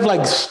 you have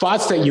like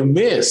spots that you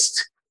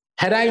missed.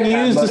 Had I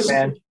used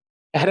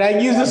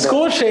the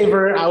skull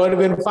shaver, I would have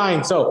been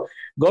fine. So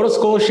go to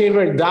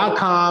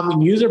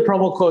skullshaver.com, use our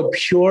promo code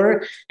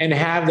PURE, and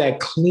have that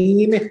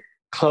clean,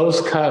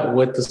 close cut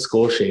with the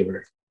skull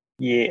shaver.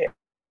 Yeah.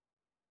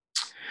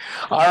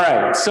 All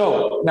right.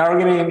 So now we're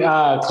getting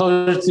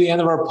closer to the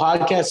end of our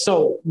podcast.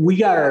 So we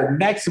got our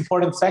next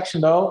important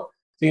section, though.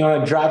 So you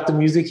want to drop the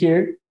music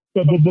here?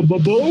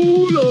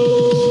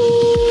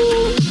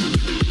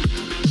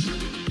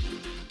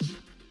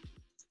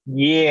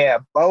 Yeah,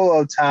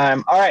 Bolo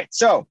time. All right.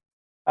 So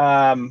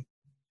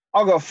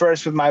I'll go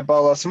first with my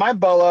Bolo. So my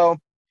Bolo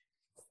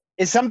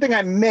is something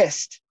I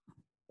missed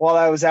while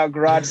I was out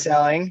garage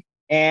selling,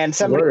 and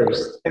somebody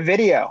a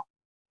video.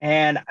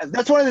 And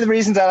that's one of the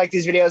reasons I like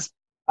these videos.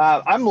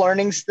 I'm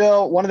learning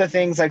still. One of the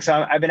things,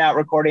 so I've been out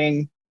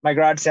recording my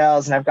garage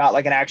sales, and I've got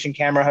like an action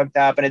camera hooked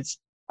up, and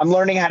I'm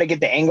learning how to get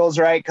the angles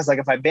right. Cause like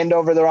if I bend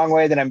over the wrong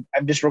way, then I'm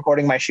just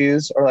recording my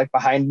shoes or like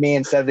behind me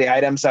instead of the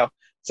item. So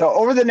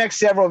over the next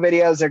several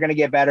videos, they're going to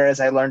get better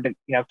as I learn to,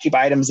 keep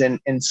items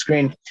in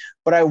screen.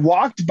 But I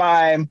walked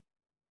by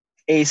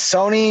a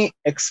Sony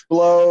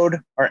Explode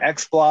or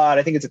Explode,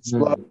 I think it's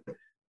Explode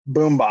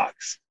boombox.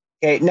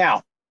 Okay.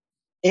 Now,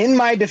 in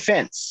my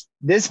defense,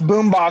 this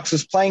boombox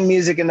was playing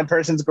music in the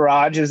person's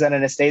garage. It was at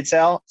an estate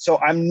sale. So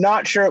I'm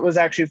not sure it was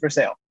actually for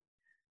sale.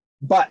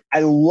 But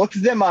I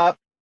looked them up,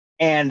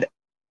 and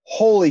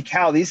holy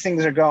cow, these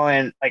things are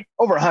going like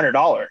over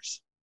 $100,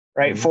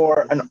 right?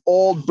 For an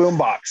old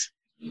boombox.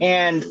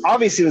 And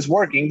obviously it was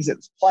working because it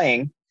was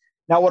playing.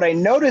 Now, what I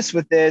noticed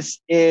with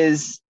this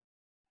is,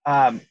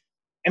 at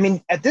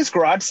this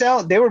garage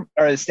sale,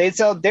 or estate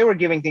sale, they were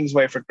giving things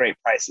away for great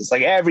prices.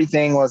 Like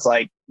everything was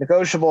like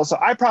negotiable. So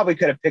I probably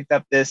could have picked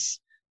up this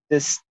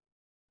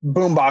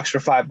boombox for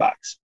 $5,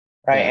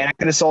 right? And I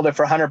could have sold it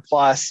for 100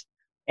 plus,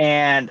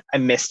 and I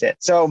missed it.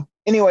 So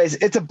anyways,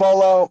 it's a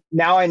Bolo.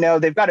 Now I know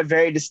they've got a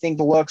very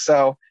distinct look.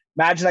 So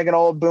imagine like an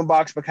old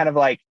boombox, but kind of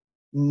like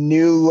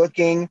new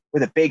looking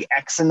with a big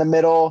X in the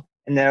middle,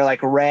 and they're like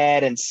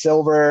red and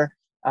silver.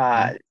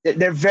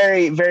 They're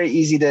very, very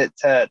easy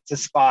to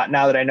spot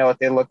now that I know what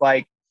they look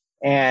like.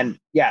 And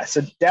yeah,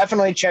 so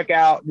definitely check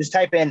out, just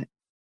type in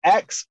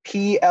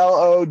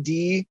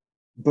XPLOD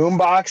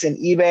boombox in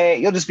eBay.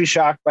 You'll just be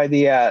shocked by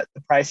the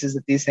prices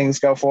that these things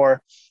go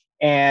for.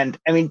 And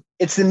I mean,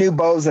 it's the new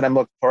bows that I'm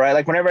looking for, right?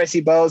 Like whenever I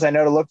see bows, I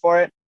know to look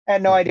for it. I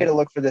had no idea to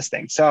look for this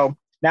thing. So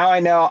now I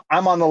know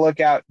I'm on the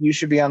lookout. You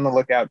should be on the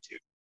lookout too.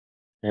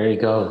 There you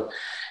go.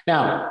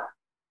 Now,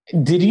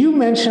 did you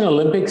mention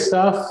Olympic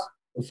stuff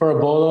for a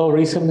bolo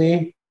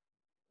recently?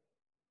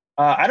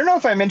 I don't know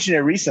if I mentioned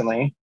it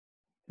recently.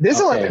 This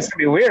Olympics could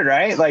be weird,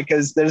 right? Like,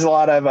 because there's a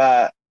lot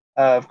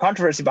of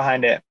controversy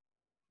behind it.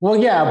 Well,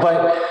 yeah,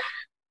 but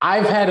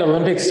I've had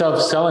Olympic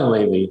stuff selling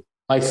lately,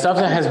 like stuff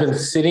that has been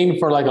sitting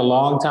for like a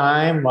long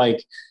time,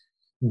 like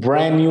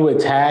brand new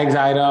with tags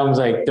items,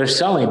 like they're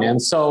selling.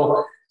 And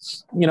so,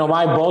 you know,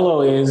 my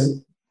bolo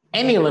is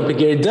any Olympic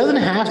gear. It doesn't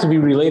have to be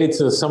related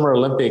to the Summer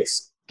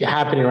Olympics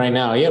happening right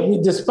now. Yeah,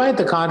 despite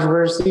the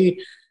controversy,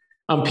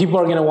 people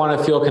are going to want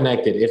to feel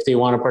connected if they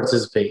want to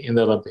participate in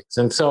the Olympics.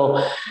 And so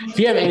if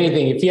you have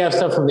anything, if you have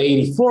stuff from the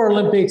 84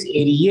 Olympics,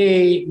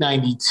 88,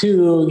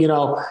 92, you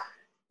know,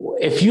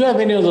 if you have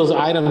any of those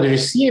items, or you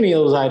see any of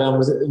those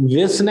items,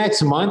 this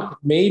next month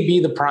may be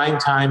the prime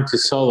time to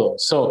sell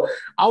those. So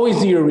always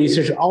do your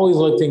research, always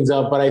look things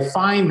up. But I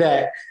find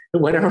that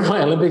whenever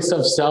my Olympic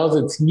stuff sells,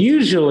 it's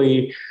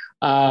usually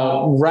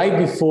right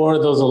before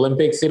those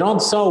Olympics. They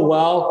don't sell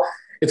well.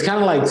 It's kind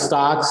of like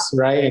stocks,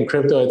 right? And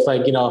crypto, it's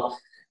like, you know,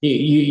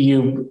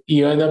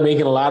 you end up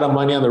making a lot of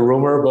money on the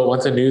rumor, but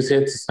once the news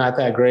hits, it's not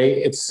that great.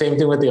 It's the same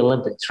thing with the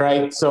Olympics,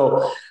 right?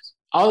 So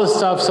all the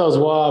stuff sells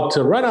well up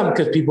to run up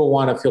because people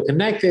want to feel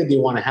connected. They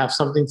want to have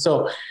something.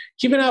 So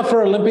keep an eye out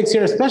for Olympics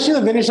here, especially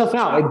the vintage stuff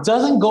now. It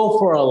doesn't go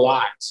for a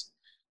lot.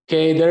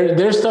 Okay.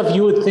 There's stuff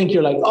you would think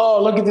you're like,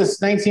 oh, look at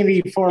this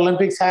 1984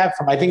 Olympics hat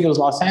from, I think it was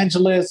Los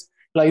Angeles.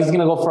 Like it's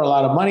going to go for a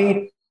lot of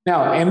money.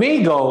 Now it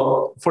may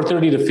go for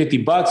 30 to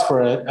 $50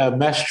 for a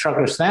mesh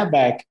trucker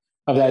snapback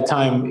of that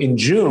time in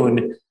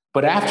June,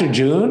 but after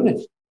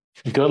June,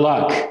 good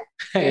luck.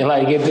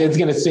 Like it's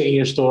going to sit in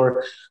your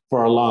store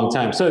for a long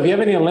time. So if you have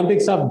any Olympic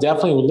stuff,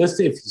 definitely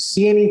list it. If you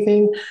see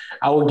anything,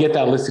 I will get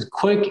that listed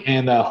quick,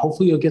 and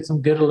hopefully you'll get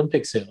some good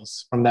Olympic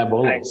sales from that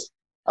bolo. Nice.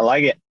 I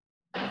like it.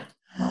 All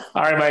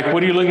right, Mike,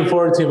 what are you looking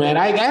forward to, man?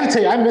 I got to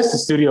tell you, I miss the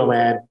studio,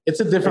 man. It's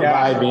a different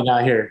vibe being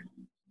out here.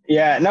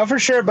 Yeah, no, for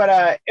sure. But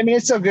I mean,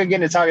 it's so good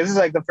getting to talk. This is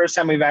like the first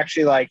time we've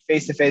actually like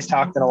face-to-face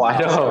talked in a while.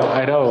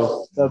 I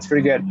know. So it's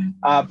pretty good.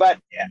 But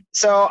yeah,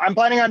 so I'm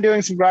planning on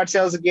doing some garage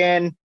sales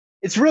again.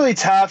 It's really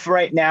tough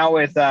right now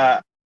with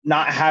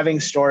not having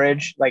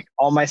storage. Like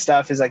all my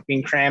stuff is like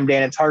being crammed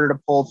in. It's harder to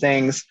pull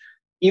things.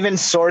 Even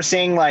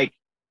sourcing, like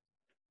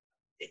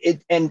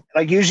it, and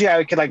like usually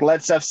I could like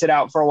let stuff sit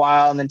out for a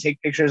while and then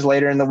take pictures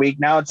later in the week.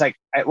 Now it's like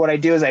what I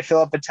do is I fill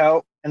up a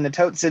tote, and the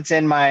tote sits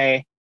in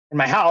my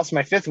house,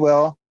 my fifth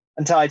wheel,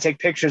 until I take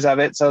pictures of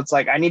it. So it's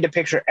like I need to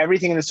picture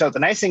everything in the tote. The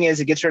nice thing is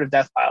it gets rid of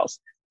death piles,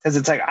 because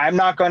it's like I'm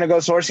not going to go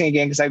sourcing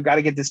again because I've got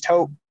to get this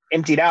tote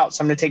emptied out.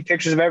 So I'm going to take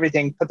pictures of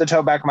everything, put the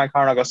tote back in my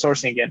car, and I'll go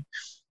sourcing again.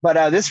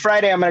 But this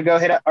Friday I'm going to go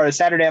hit up, or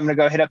Saturday I'm going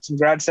to go hit up some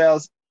garage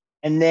sales,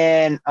 and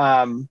then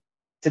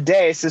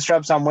today this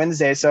drops on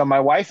Wednesday. So my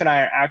wife and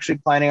I are actually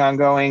planning on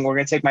going. We're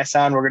going to take my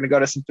son. We're going to go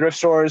to some thrift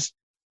stores.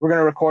 We're going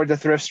to record the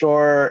thrift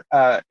store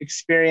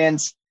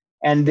experience.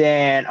 And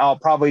then I'll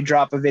probably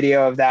drop a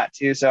video of that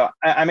too. So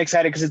I'm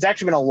excited because it's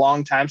actually been a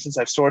long time since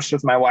I've sourced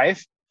with my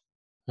wife.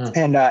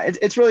 And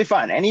it's really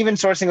fun. And even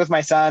sourcing with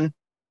my son,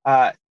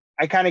 I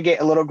kind of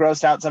get a little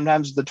grossed out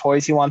sometimes with the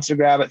toys he wants to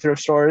grab at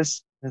thrift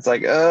stores. It's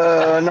like,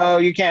 no,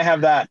 you can't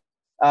have that.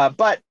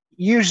 But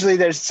usually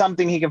there's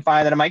something he can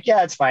find that I'm like,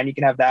 yeah, it's fine. You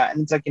can have that.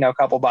 And it's like, a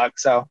couple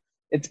bucks. So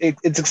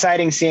it's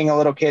exciting seeing a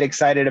little kid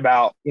excited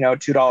about,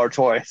 $2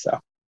 toy. So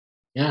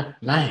yeah,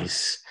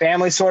 nice.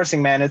 Family sourcing,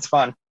 man. It's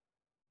fun.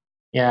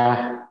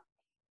 Yeah.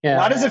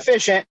 Not as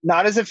efficient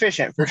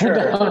for sure,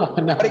 no,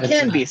 but it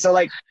can be. So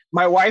like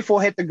my wife will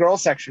hit the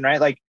girls section, right?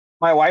 Like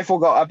my wife will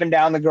go up and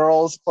down the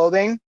girls'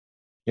 clothing,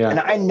 and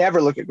I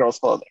never look at girls'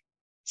 clothing.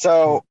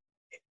 So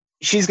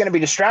she's going to be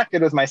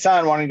distracted with my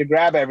son wanting to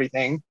grab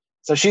everything.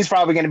 So she's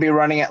probably going to be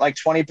running at like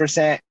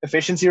 20%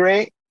 efficiency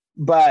rate.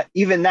 But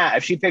even that,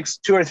 if she picks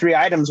 2 or 3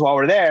 items while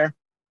we're there,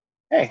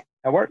 hey,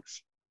 that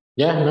works.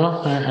 Yeah,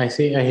 no, I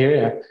see. I hear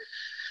you.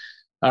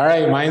 All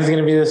right. Mine's going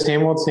to be the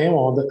same old.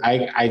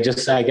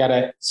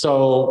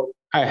 So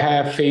I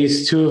have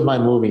phase 2 of my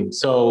moving.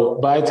 So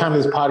by the time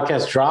this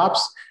podcast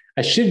drops,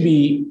 I should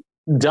be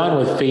done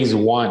with phase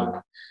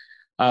 1.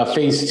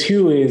 Phase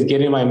 2 is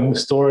getting my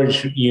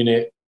storage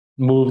unit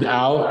moved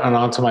out and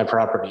onto my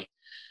property,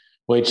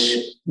 which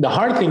the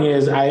hard thing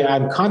is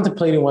I'm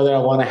contemplating whether I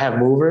want to have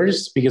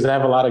movers because I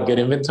have a lot of good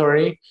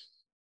inventory,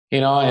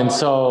 and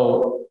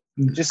so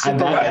just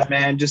supervise,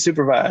 man. Just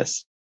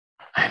supervise.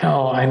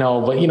 I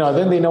know. But,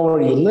 then they know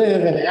where you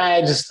live. And I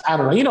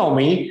don't know. You know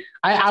me.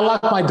 I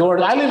lock my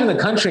doors. I live in the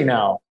country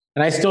now,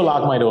 and I still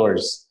lock my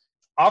doors.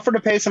 Offer to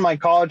pay some like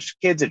college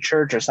kids at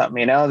church or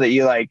something, that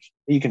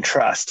you can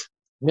trust.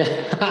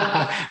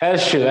 That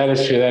is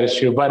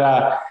true.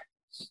 But,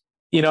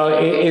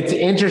 it's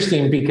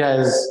interesting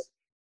because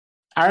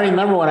I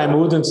remember when I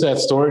moved into that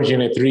storage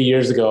unit 3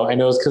 years ago,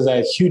 and it was because I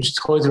had a huge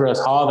Toys R Us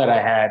haul that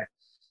I had.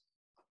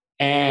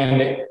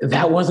 And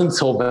that wasn't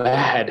so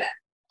bad.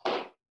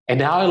 And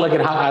now I look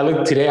at how I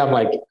look today, I'm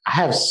like, I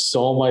have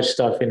so much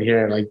stuff in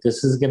here. Like,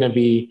 this is going to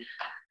be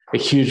a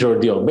huge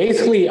ordeal.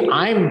 Basically,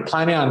 I'm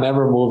planning on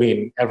never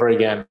moving ever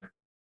again.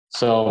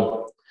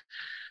 So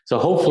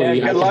hopefully,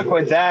 good luck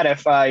with that.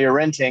 If you're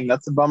renting,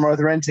 that's the bummer with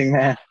renting,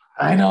 man.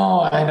 I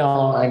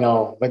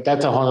know. But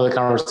that's a whole other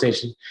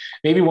conversation.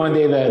 Maybe one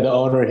day the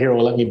owner here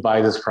will let me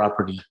buy this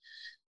property.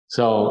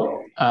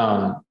 So,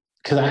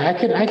 because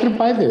I could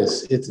buy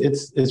this.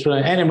 It's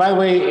really. And by the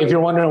way, if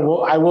you're wondering,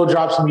 I will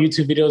drop some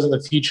YouTube videos in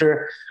the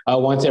future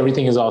once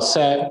everything is all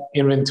set,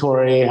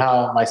 inventory,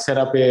 how my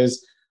setup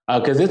is,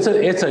 because it's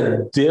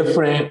a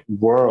different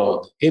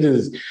world. It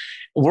is.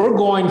 We're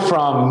going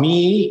from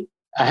me.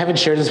 I haven't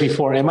shared this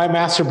before, in my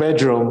master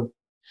bedroom,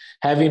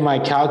 having my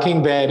Cow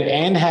King bed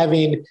and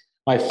having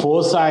my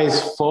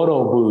full-size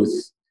photo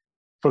booth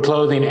for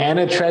clothing and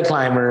a tread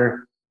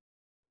climber,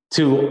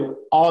 to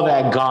all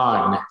that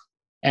gone,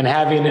 and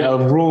having a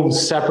room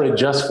separate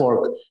just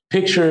for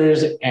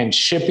pictures and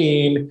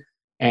shipping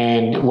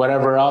and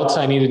whatever else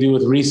I need to do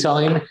with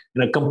reselling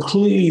in a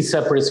completely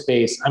separate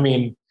space. I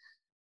mean,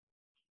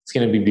 it's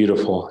going to be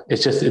beautiful.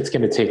 It's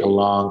going to take a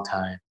long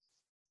time.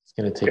 It's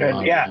going to take a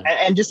long time.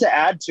 And just to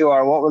add to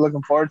what we're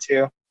looking forward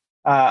to,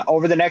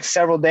 over the next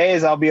several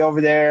days, I'll be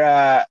over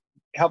there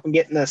helping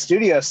get in the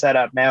studio set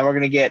up, man. We're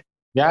going to get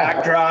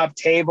backdrop,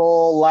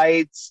 table,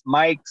 lights,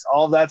 mics,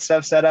 all of that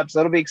stuff set up.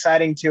 So it'll be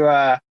exciting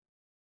to,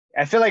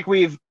 I feel like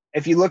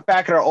if you look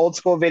back at our old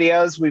school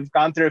videos, we've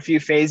gone through a few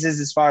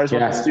phases as far as what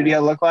the studio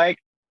looked like.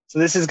 So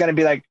this is going to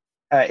be like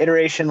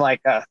iteration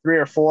like 3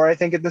 or 4, I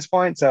think, at this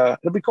point. So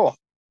it'll be cool.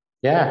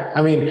 Yeah.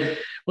 I mean,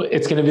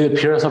 it's going to be the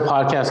Pure Hustle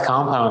Podcast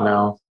compound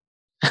now.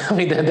 I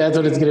mean, that's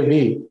what it's going to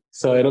be.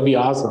 So it'll be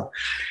awesome.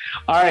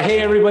 All right. Hey,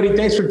 everybody.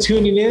 Thanks for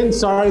tuning in.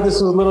 Sorry, this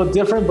was a little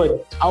different,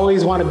 but I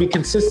always want to be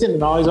consistent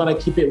and always want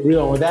to keep it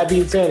real. And with that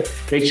being said,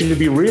 make sure to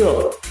be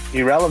real,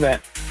 be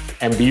relevant,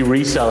 and be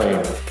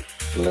reselling.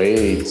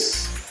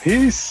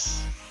 Peace.